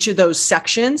do in each of those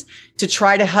sections to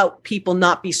try to help people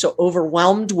not be so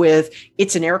overwhelmed with,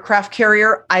 it's an aircraft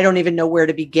carrier, I don't even know where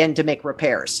to begin to make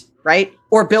repairs, right?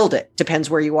 Or build it, depends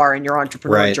where you are in your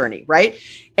entrepreneurial journey, right?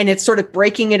 And it's sort of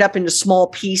breaking it up into small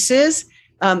pieces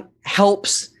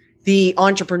helps the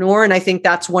entrepreneur. And I think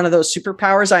that's one of those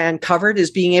superpowers I uncovered,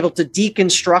 is being able to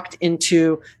deconstruct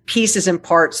into pieces and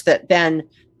parts that then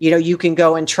you can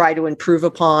go and try to improve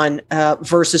upon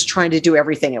versus trying to do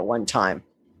everything at one time.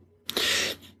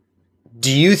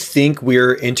 Do you think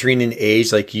we're entering an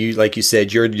age, like you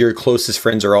said, your closest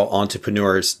friends are all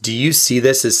entrepreneurs? Do you see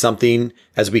this as something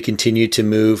as we continue to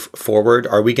move forward?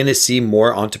 Are we going to see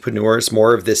more entrepreneurs,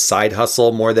 more of this side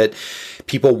hustle, more that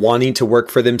people wanting to work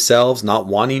for themselves, not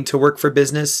wanting to work for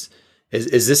business?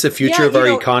 Is this a future of our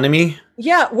economy?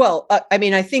 Yeah, well,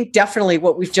 I think definitely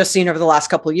what we've just seen over the last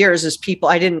couple of years is people,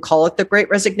 I didn't call it the Great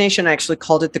Resignation. I actually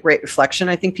called it the Great Reflection.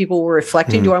 I think people were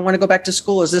reflecting, do I want to go back to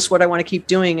school? Is this what I want to keep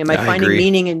doing? Am I finding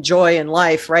meaning and joy in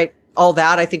life, right? All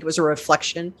that, I think it was a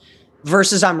reflection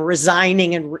versus I'm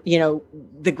resigning and,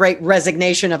 the Great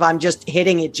Resignation of I'm just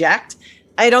hitting eject.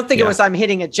 I don't think it was I'm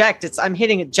hitting eject. It's I'm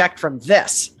hitting eject from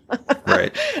this.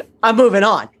 Right. I'm moving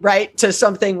on, right, to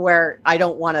something where I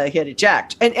don't want to hit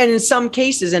eject. And in some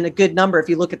cases, in a good number, if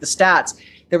you look at the stats,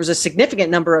 there was a significant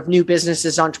number of new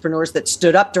businesses, entrepreneurs that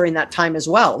stood up during that time as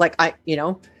well.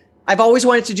 I've always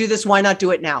wanted to do this. Why not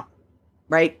do it now?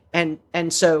 Right. And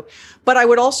so, but I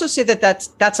would also say that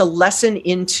that's a lesson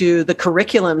into the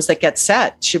curriculums that get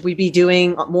set. Should we be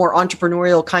doing more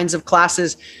entrepreneurial kinds of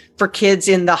classes for kids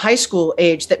in the high school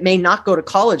age that may not go to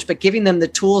college, but giving them the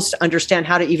tools to understand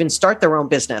how to even start their own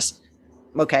business?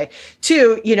 Okay.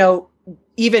 Two,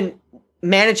 even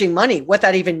managing money, what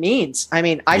that even means. I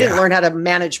mean, I didn't learn how to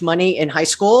manage money in high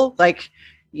school,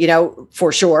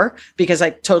 for sure, because I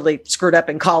totally screwed up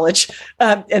in college.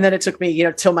 And then it took me,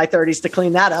 till my 30s to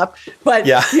clean that up. But,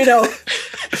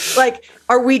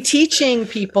 are we teaching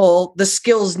people the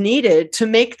skills needed to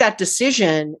make that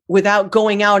decision without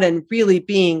going out and really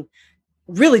being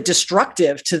really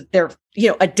destructive to their,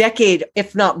 a decade,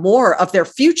 if not more, of their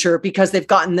future, because they've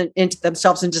gotten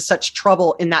themselves into such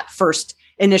trouble in that first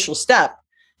initial step?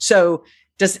 So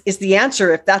is the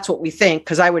answer, if that's what we think,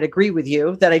 because I would agree with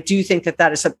you that I do think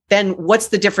that is then what's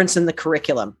the difference in the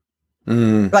curriculum?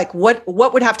 What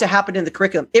would have to happen in the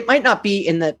curriculum? It might not be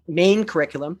in the main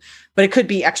curriculum, but it could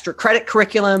be extra credit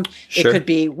curriculum. Sure. It could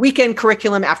be weekend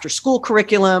curriculum, after school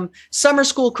curriculum, summer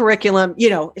school curriculum.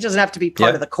 It doesn't have to be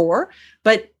part of the core,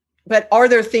 but are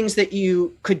there things that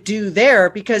you could do there?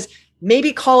 Because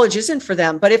maybe college isn't for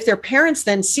them, but if their parents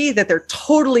then see that they're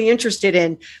totally interested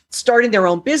in starting their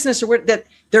own business, or that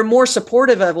they're more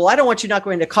supportive of, well, I don't want you not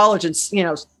going to college and,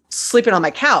 sleeping on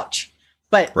my couch.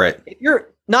 But if you're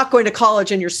not going to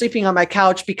college and you're sleeping on my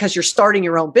couch because you're starting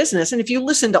your own business. And if you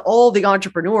listen to all the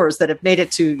entrepreneurs that have made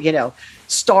it to,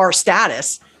 star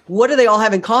status, what do they all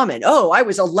have in common? Oh, I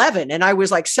was 11 and I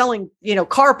was selling,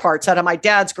 car parts out of my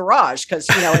dad's garage because,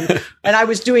 and I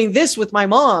was doing this with my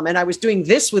mom and I was doing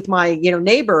this with my,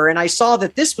 neighbor. And I saw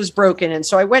that this was broken. And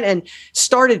so I went and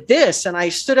started this and I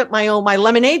stood up my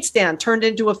lemonade stand, turned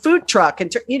into a food truck.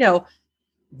 And,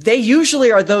 they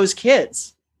usually are those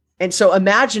kids. And so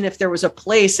imagine if there was a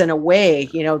place and a way,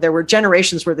 there were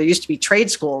generations where there used to be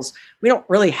trade schools. We don't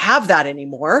really have that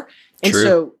anymore. And True.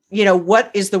 So,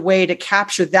 what is the way to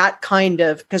capture that kind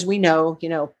of, because we know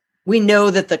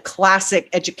that the classic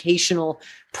educational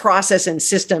process and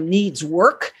system needs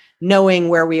work, knowing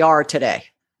where we are today.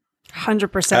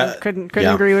 100%. Couldn't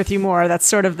agree with you more. That's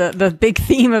sort of the big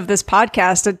theme of this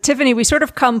podcast. Tiffany, we sort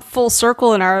of come full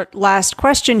circle in our last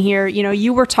question here.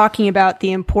 You were talking about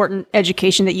the important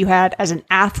education that you had as an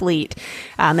athlete,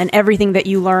 and everything that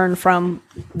you learn from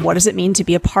what does it mean to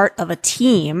be a part of a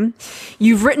team.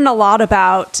 You've written a lot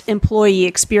about employee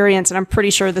experience, and I'm pretty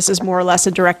sure this is more or less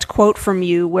a direct quote from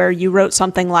you, where you wrote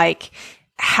something like,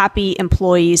 happy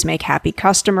employees make happy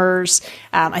customers.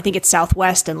 I think it's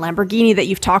Southwest and Lamborghini that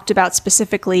you've talked about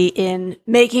specifically in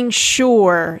making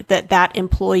sure that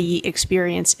employee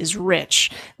experience is rich.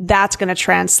 That's going to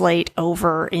translate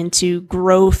over into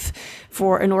growth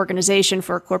for an organization,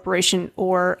 for a corporation,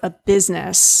 or a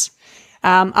business.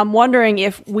 I'm wondering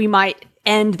if we might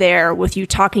end there with you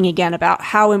talking again about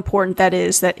how important that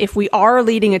is, that if we are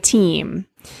leading a team,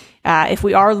 if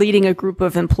we are leading a group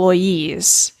of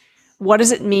employees, what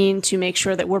does it mean to make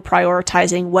sure that we're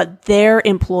prioritizing what their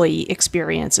employee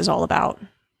experience is all about?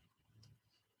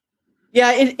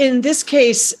 Yeah, in this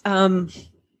case, I'm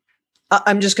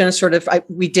just going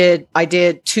to I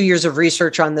did 2 years of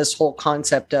research on this whole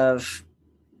concept of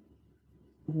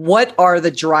what are the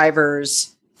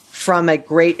drivers from a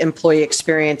great employee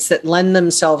experience that lend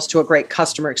themselves to a great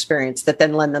customer experience that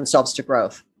then lend themselves to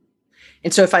growth.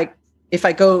 And so if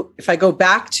I go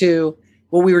back to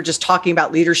what we were just talking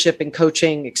about, leadership and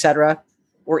coaching, et cetera,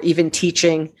 or even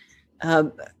teaching,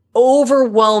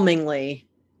 overwhelmingly,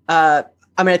 I'm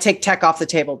going to take tech off the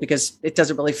table because it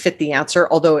doesn't really fit the answer,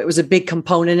 although it was a big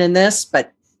component in this,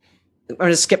 but I'm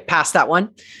going to skip past that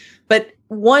one. But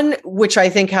one which I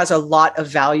think has a lot of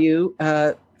value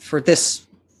for this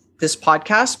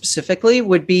podcast specifically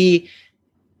would be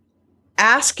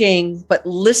asking, but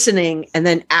listening, and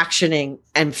then actioning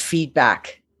and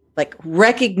feedback, like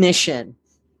recognizing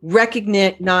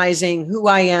who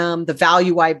I am, the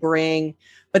value I bring,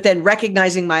 but then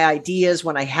recognizing my ideas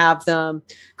when I have them,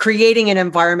 creating an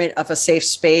environment of a safe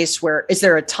space where, is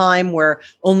there a time where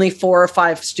only 4 or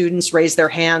 5 students raise their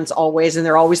hands always, and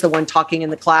they're always the one talking in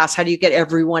the class? How do you get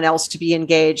everyone else to be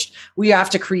engaged? We have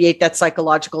to create that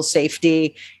psychological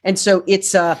safety. And so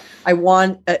it's, I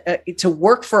want to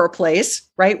work for a place,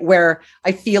 right, where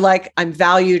I feel like I'm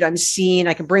valued, I'm seen,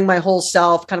 I can bring my whole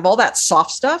self, kind of all that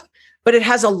soft stuff. But it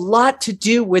has a lot to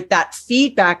do with that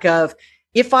feedback of,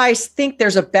 if I think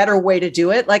there's a better way to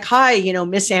do it, like, hi,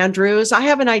 Miss Andrews, I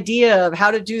have an idea of how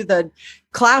to do the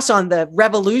class on the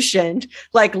revolution.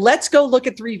 Like, let's go look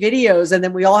at 3 videos. And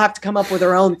then we all have to come up with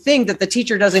our own thing that the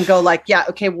teacher doesn't go like, yeah,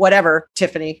 okay, whatever,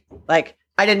 Tiffany. Like,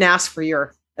 I didn't ask for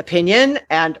your opinion,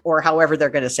 or however they're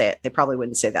going to say it. They probably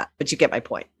wouldn't say that, but you get my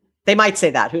point. They might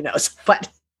say that, who knows, but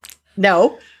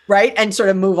no, right? And sort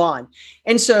of move on.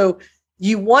 And so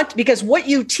because what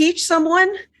you teach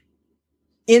someone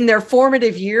in their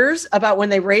formative years about when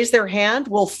they raise their hand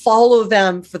will follow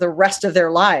them for the rest of their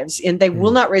lives. And they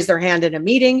will not raise their hand in a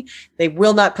meeting. They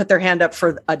will not put their hand up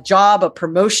for a job, a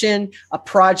promotion, a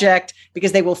project,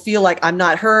 because they will feel like, I'm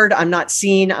not heard, I'm not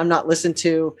seen, I'm not listened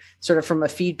to, sort of from a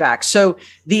feedback. So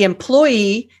the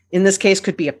employee in this case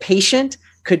could be a patient,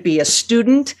 could be a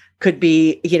student, could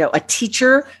be, a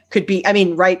teacher, could be,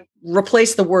 right?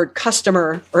 Replace the word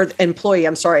customer or employee,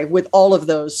 with all of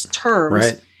those terms.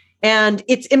 Right. And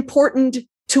it's important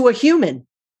to a human,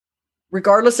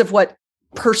 regardless of what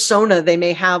persona they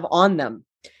may have on them.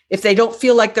 If they don't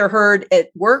feel like they're heard at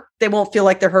work, they won't feel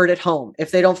like they're heard at home. If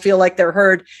they don't feel like they're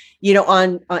heard, in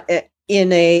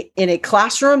a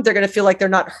classroom, they're going to feel like they're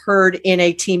not heard in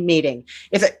a team meeting,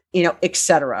 et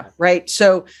cetera. Right.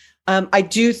 So I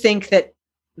do think that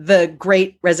the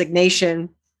Great Resignation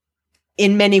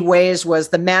in many ways was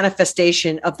the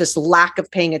manifestation of this lack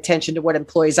of paying attention to what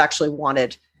employees actually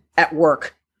wanted at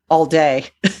work all day,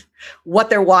 what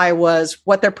their why was,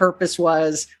 what their purpose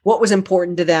was, what was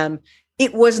important to them.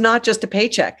 It was not just a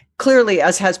paycheck, clearly,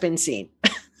 as has been seen.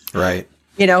 Right.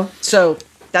 So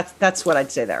that's what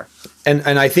I'd say there. And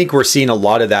I think we're seeing a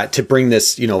lot of that to bring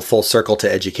this, full circle to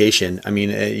education. I mean,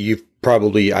 you've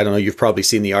probably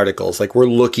seen the articles. Like, we're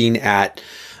looking at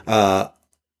a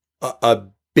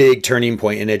big turning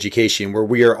point in education where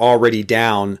we are already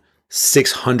down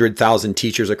 600,000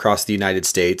 teachers across the United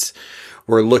States.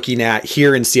 We're looking at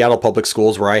here in Seattle Public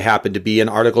Schools, where I happen to be, an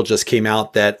article just came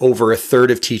out that over a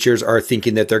third of teachers are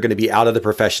thinking that they're going to be out of the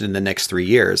profession in the next 3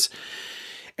 years.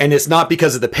 And it's not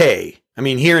because of the pay. I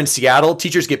mean, here in Seattle,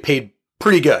 teachers get paid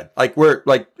pretty good. Like, we're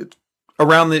like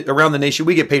around the nation,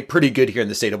 we get paid pretty good here in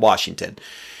the state of Washington.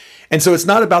 And so it's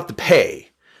not about the pay.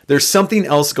 There's something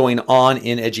else going on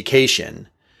in education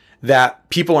that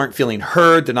people aren't feeling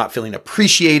heard. They're not feeling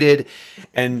appreciated.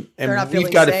 And they're not we've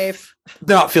feeling got safe.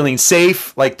 They're not feeling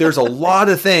safe. Like there's a lot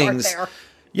of things.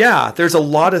 Yeah, there's a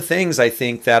lot of things I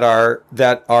think that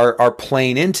are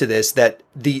playing into this, that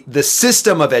the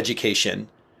system of education,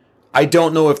 I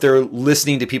don't know if they're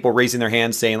listening to people raising their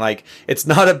hands saying like, it's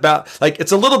not about, like,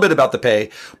 it's a little bit about the pay,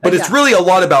 but it's really a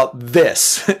lot about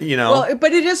this, you know? Well,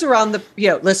 but it is around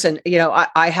the, listen,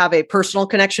 I have a personal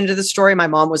connection to the story. My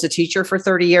mom was a teacher for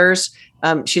 30 years.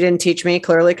 She didn't teach me,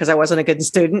 clearly, because I wasn't a good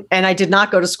student, and I did not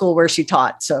go to school where she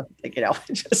taught. So,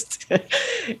 just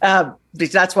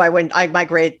that's why when my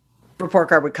grade report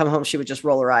card would come home, she would just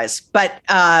roll her eyes. But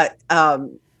I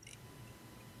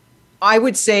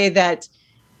would say that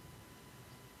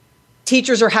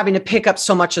teachers are having to pick up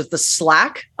so much of the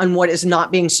slack on what is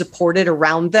not being supported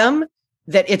around them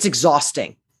that it's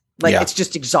exhausting. It's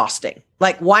just exhausting.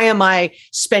 Like, why am I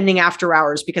spending after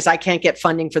hours because I can't get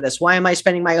funding for this? Why am I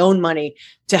spending my own money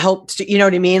to help? You know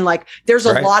what I mean? Like, there's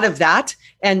a lot of that.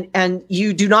 And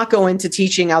you do not go into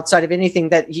teaching outside of anything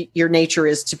that your nature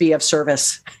is to be of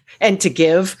service and to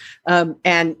give.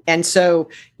 And so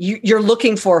you're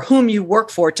looking for whom you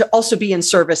work for to also be in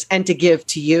service and to give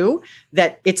to you,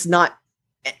 that it's not,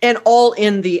 and all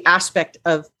in the aspect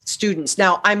of students.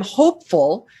 Now, I'm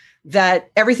hopeful that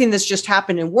everything that's just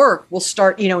happened in work will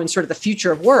start, in sort of the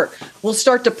future of work, will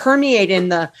start to permeate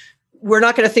we're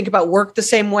not going to think about work the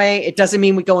same way. It doesn't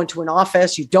mean we go into an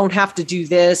office. You don't have to do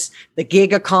this. The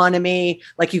gig economy,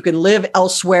 like you can live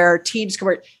elsewhere, teams,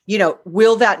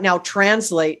 will that now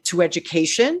translate to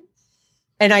education?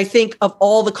 And I think of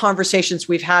all the conversations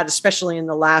we've had, especially in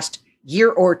the last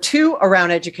year or two around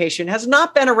education, has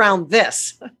not been around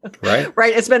this, right?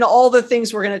 It's been all the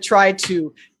things we're going to try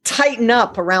to tighten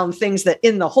up around things that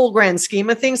in the whole grand scheme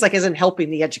of things, like, isn't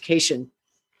helping the education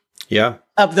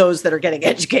of those that are getting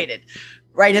educated,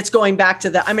 right? It's going back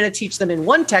to I'm going to teach them in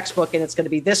one textbook and it's going to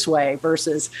be this way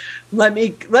versus let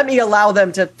me allow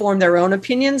them to form their own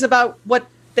opinions about what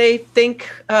they think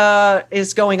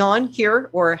is going on here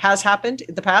or has happened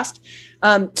in the past.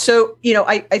 So,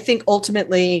 I think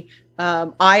ultimately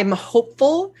I'm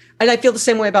hopeful, and I feel the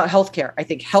same way about healthcare. I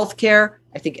think healthcare,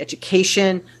 I think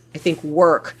education, I think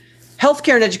work.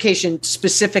 Healthcare and education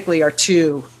specifically are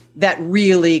two that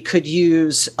really could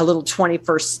use a little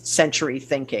 21st century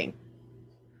thinking.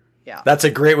 Yeah. That's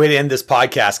a great way to end this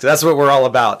podcast, because that's what we're all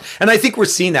about. And I think we're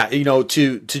seeing that,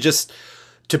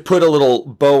 to put a little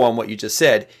bow on what you just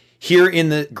said, here in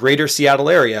the greater Seattle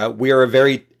area, we are a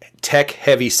very tech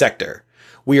heavy sector.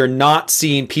 We are not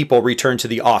seeing people return to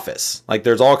the office. Like,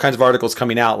 there's all kinds of articles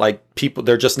coming out, like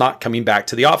they're just not coming back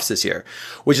to the offices here,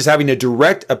 which is having a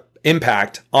direct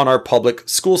impact on our public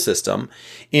school system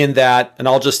in that, and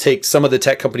I'll just take some of the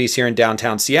tech companies here in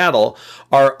downtown Seattle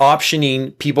are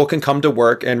optioning people can come to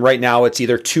work. And right now it's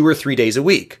either 2 or 3 days a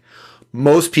week.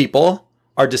 Most people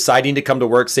are deciding to come to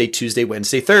work, say Tuesday,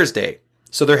 Wednesday, Thursday.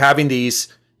 So they're having these,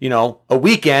 a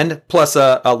weekend plus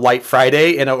a light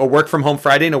Friday and a work from home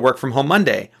Friday and a work from home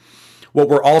Monday. What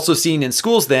we're also seeing in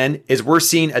schools then is we're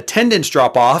seeing attendance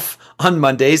drop off on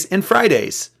Mondays and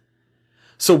Fridays.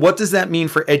 So what does that mean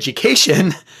for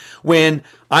education when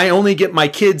I only get my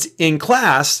kids in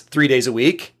class 3 days a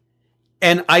week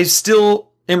and I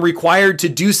still am required to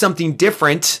do something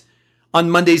different on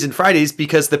Mondays and Fridays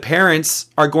because the parents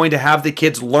are going to have the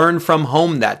kids learn from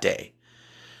home that day?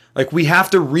 Like, we have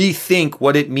to rethink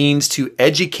what it means to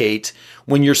educate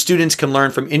when your students can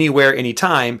learn from anywhere,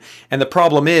 anytime. And the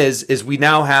problem is we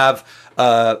now have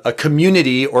a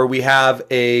community, or we have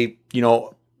a,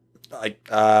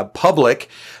 public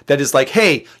that is like,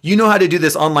 hey, you know how to do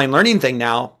this online learning thing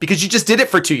now because you just did it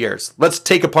for 2 years. Let's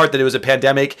take apart that it was a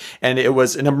pandemic and it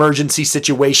was an emergency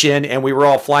situation and we were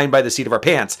all flying by the seat of our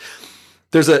pants.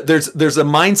 There's a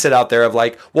mindset out there of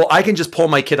like, well, I can just pull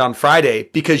my kid on Friday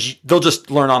because they'll just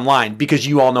learn online because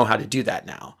you all know how to do that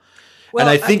now. Well, and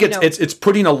I think it's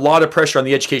putting a lot of pressure on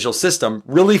the educational system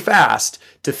really fast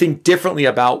to think differently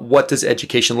about what does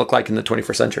education look like in the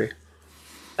 21st century.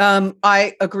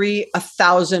 I agree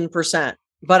 1,000%,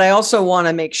 but I also want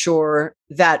to make sure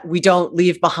that we don't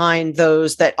leave behind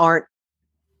those that aren't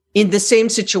in the same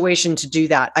situation to do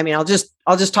that. I mean, I'll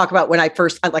just talk about when I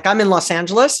first, I'm in Los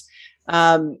Angeles.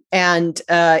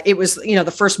 It was,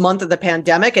 the first month of the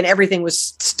pandemic and everything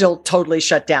was still totally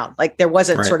shut down. Like, there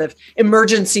wasn't sort of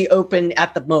emergency open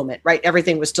at the moment, right?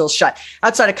 Everything was still shut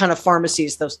outside of kind of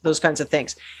pharmacies, those kinds of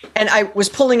things. And I was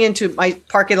pulling into my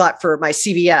parking lot for my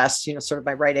CVS, sort of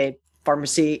my Rite Aid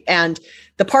pharmacy, and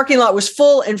the parking lot was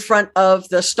full in front of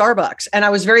the Starbucks. And I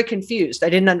was very confused. I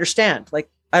didn't understand. Like,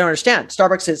 I don't understand.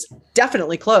 Starbucks is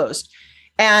definitely closed.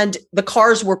 And the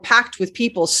cars were packed with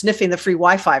people sniffing the free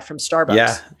Wi-Fi from Starbucks.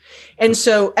 Yeah.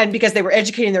 And because they were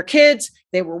educating their kids,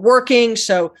 they were working.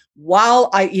 So while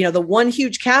the one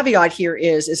huge caveat here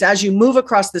is as you move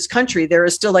across this country, there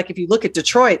is still, like, if you look at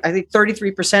Detroit, I think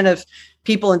 33% of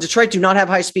people in Detroit do not have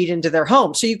high speed into their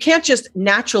home. So you can't just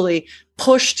naturally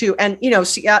push to, and,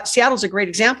 Seattle's a great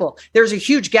example. There's a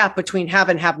huge gap between have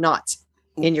and have nots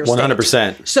in your 100%.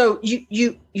 state. So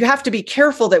you have to be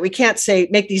careful that we can't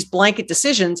make these blanket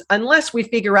decisions unless we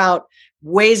figure out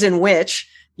ways in which,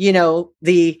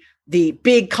 the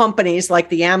big companies like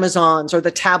the Amazons or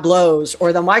the Tableaus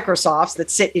or the Microsofts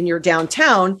that sit in your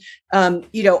downtown,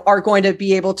 are going to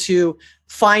be able to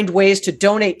find ways to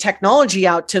donate technology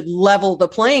out to level the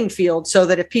playing field so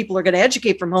that if people are going to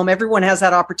educate from home, everyone has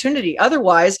that opportunity.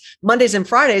 Otherwise, Mondays and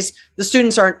Fridays, the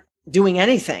students aren't doing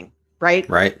anything, right?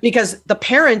 Right. Because the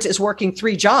parent is working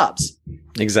 3 jobs.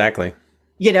 Exactly.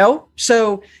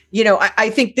 So, I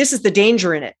think this is the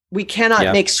danger in it. We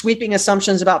cannot make sweeping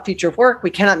assumptions about future of work.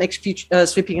 We cannot make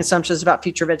sweeping assumptions about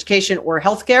future of education or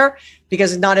healthcare,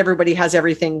 because not everybody has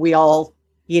everything we all,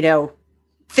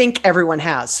 think everyone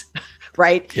has.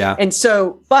 Right. Yeah. And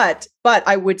so, but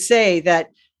I would say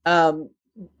that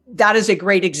that is a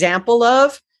great example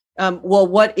of,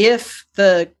 what if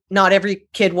not every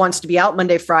kid wants to be out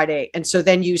Monday, Friday. And so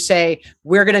then you say,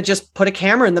 we're going to just put a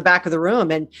camera in the back of the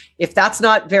room. And if that's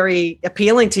not very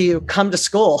appealing to you, come to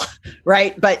school.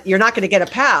 Right. But you're not going to get a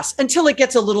pass until it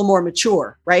gets a little more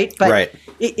mature. Right. But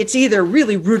it's either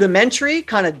really rudimentary,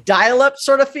 kind of dial up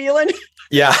sort of feeling.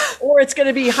 Yeah. Or it's going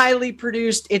to be highly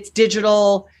produced. It's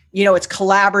digital. It's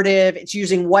collaborative. It's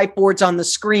using whiteboards on the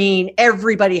screen.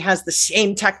 Everybody has the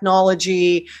same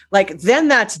technology. Then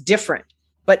that's different.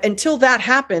 But until that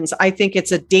happens, I think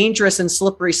it's a dangerous and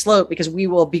slippery slope, because we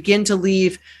will begin to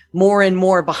leave more and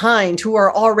more behind who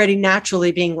are already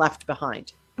naturally being left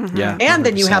behind. Mm-hmm. Yeah. And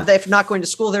then you have if not going to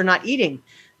school, they're not eating. I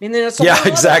mean, then it's a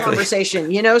whole other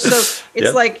conversation, So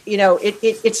it's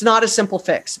it's not a simple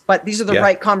fix, but these are the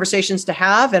right conversations to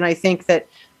have. And I think that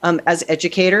as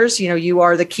educators, you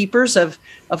are the keepers of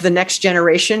the next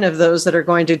generation of those that are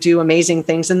going to do amazing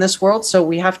things in this world. So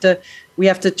we have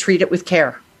to treat it with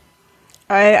care.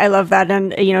 I love that.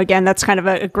 And, again, that's kind of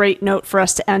a great note for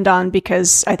us to end on,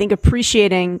 because I think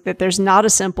appreciating that there's not a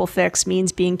simple fix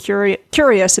means being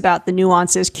curious about the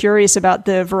nuances, curious about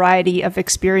the variety of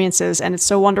experiences. And it's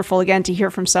so wonderful, again, to hear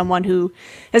from someone who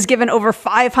has given over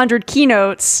 500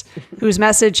 keynotes, whose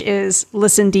message is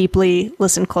listen deeply,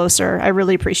 listen closer. I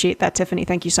really appreciate that, Tiffany.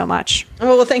 Thank you so much.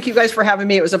 Oh, well, thank you guys for having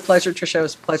me. It was a pleasure, Tricia. It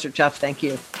was a pleasure, Jeff. Thank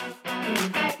you.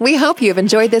 We hope you've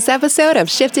enjoyed this episode of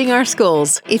Shifting Our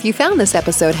Schools. If you found this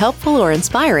episode helpful or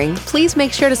inspiring, please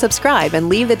make sure to subscribe and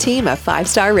leave the team a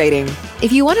 5-star rating.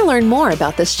 If you want to learn more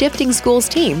about the Shifting Schools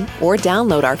team or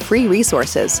download our free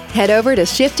resources, head over to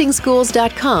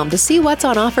shiftingschools.com to see what's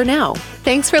on offer now.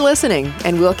 Thanks for listening,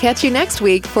 and we'll catch you next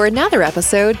week for another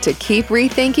episode to keep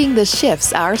rethinking the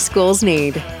shifts our schools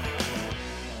need.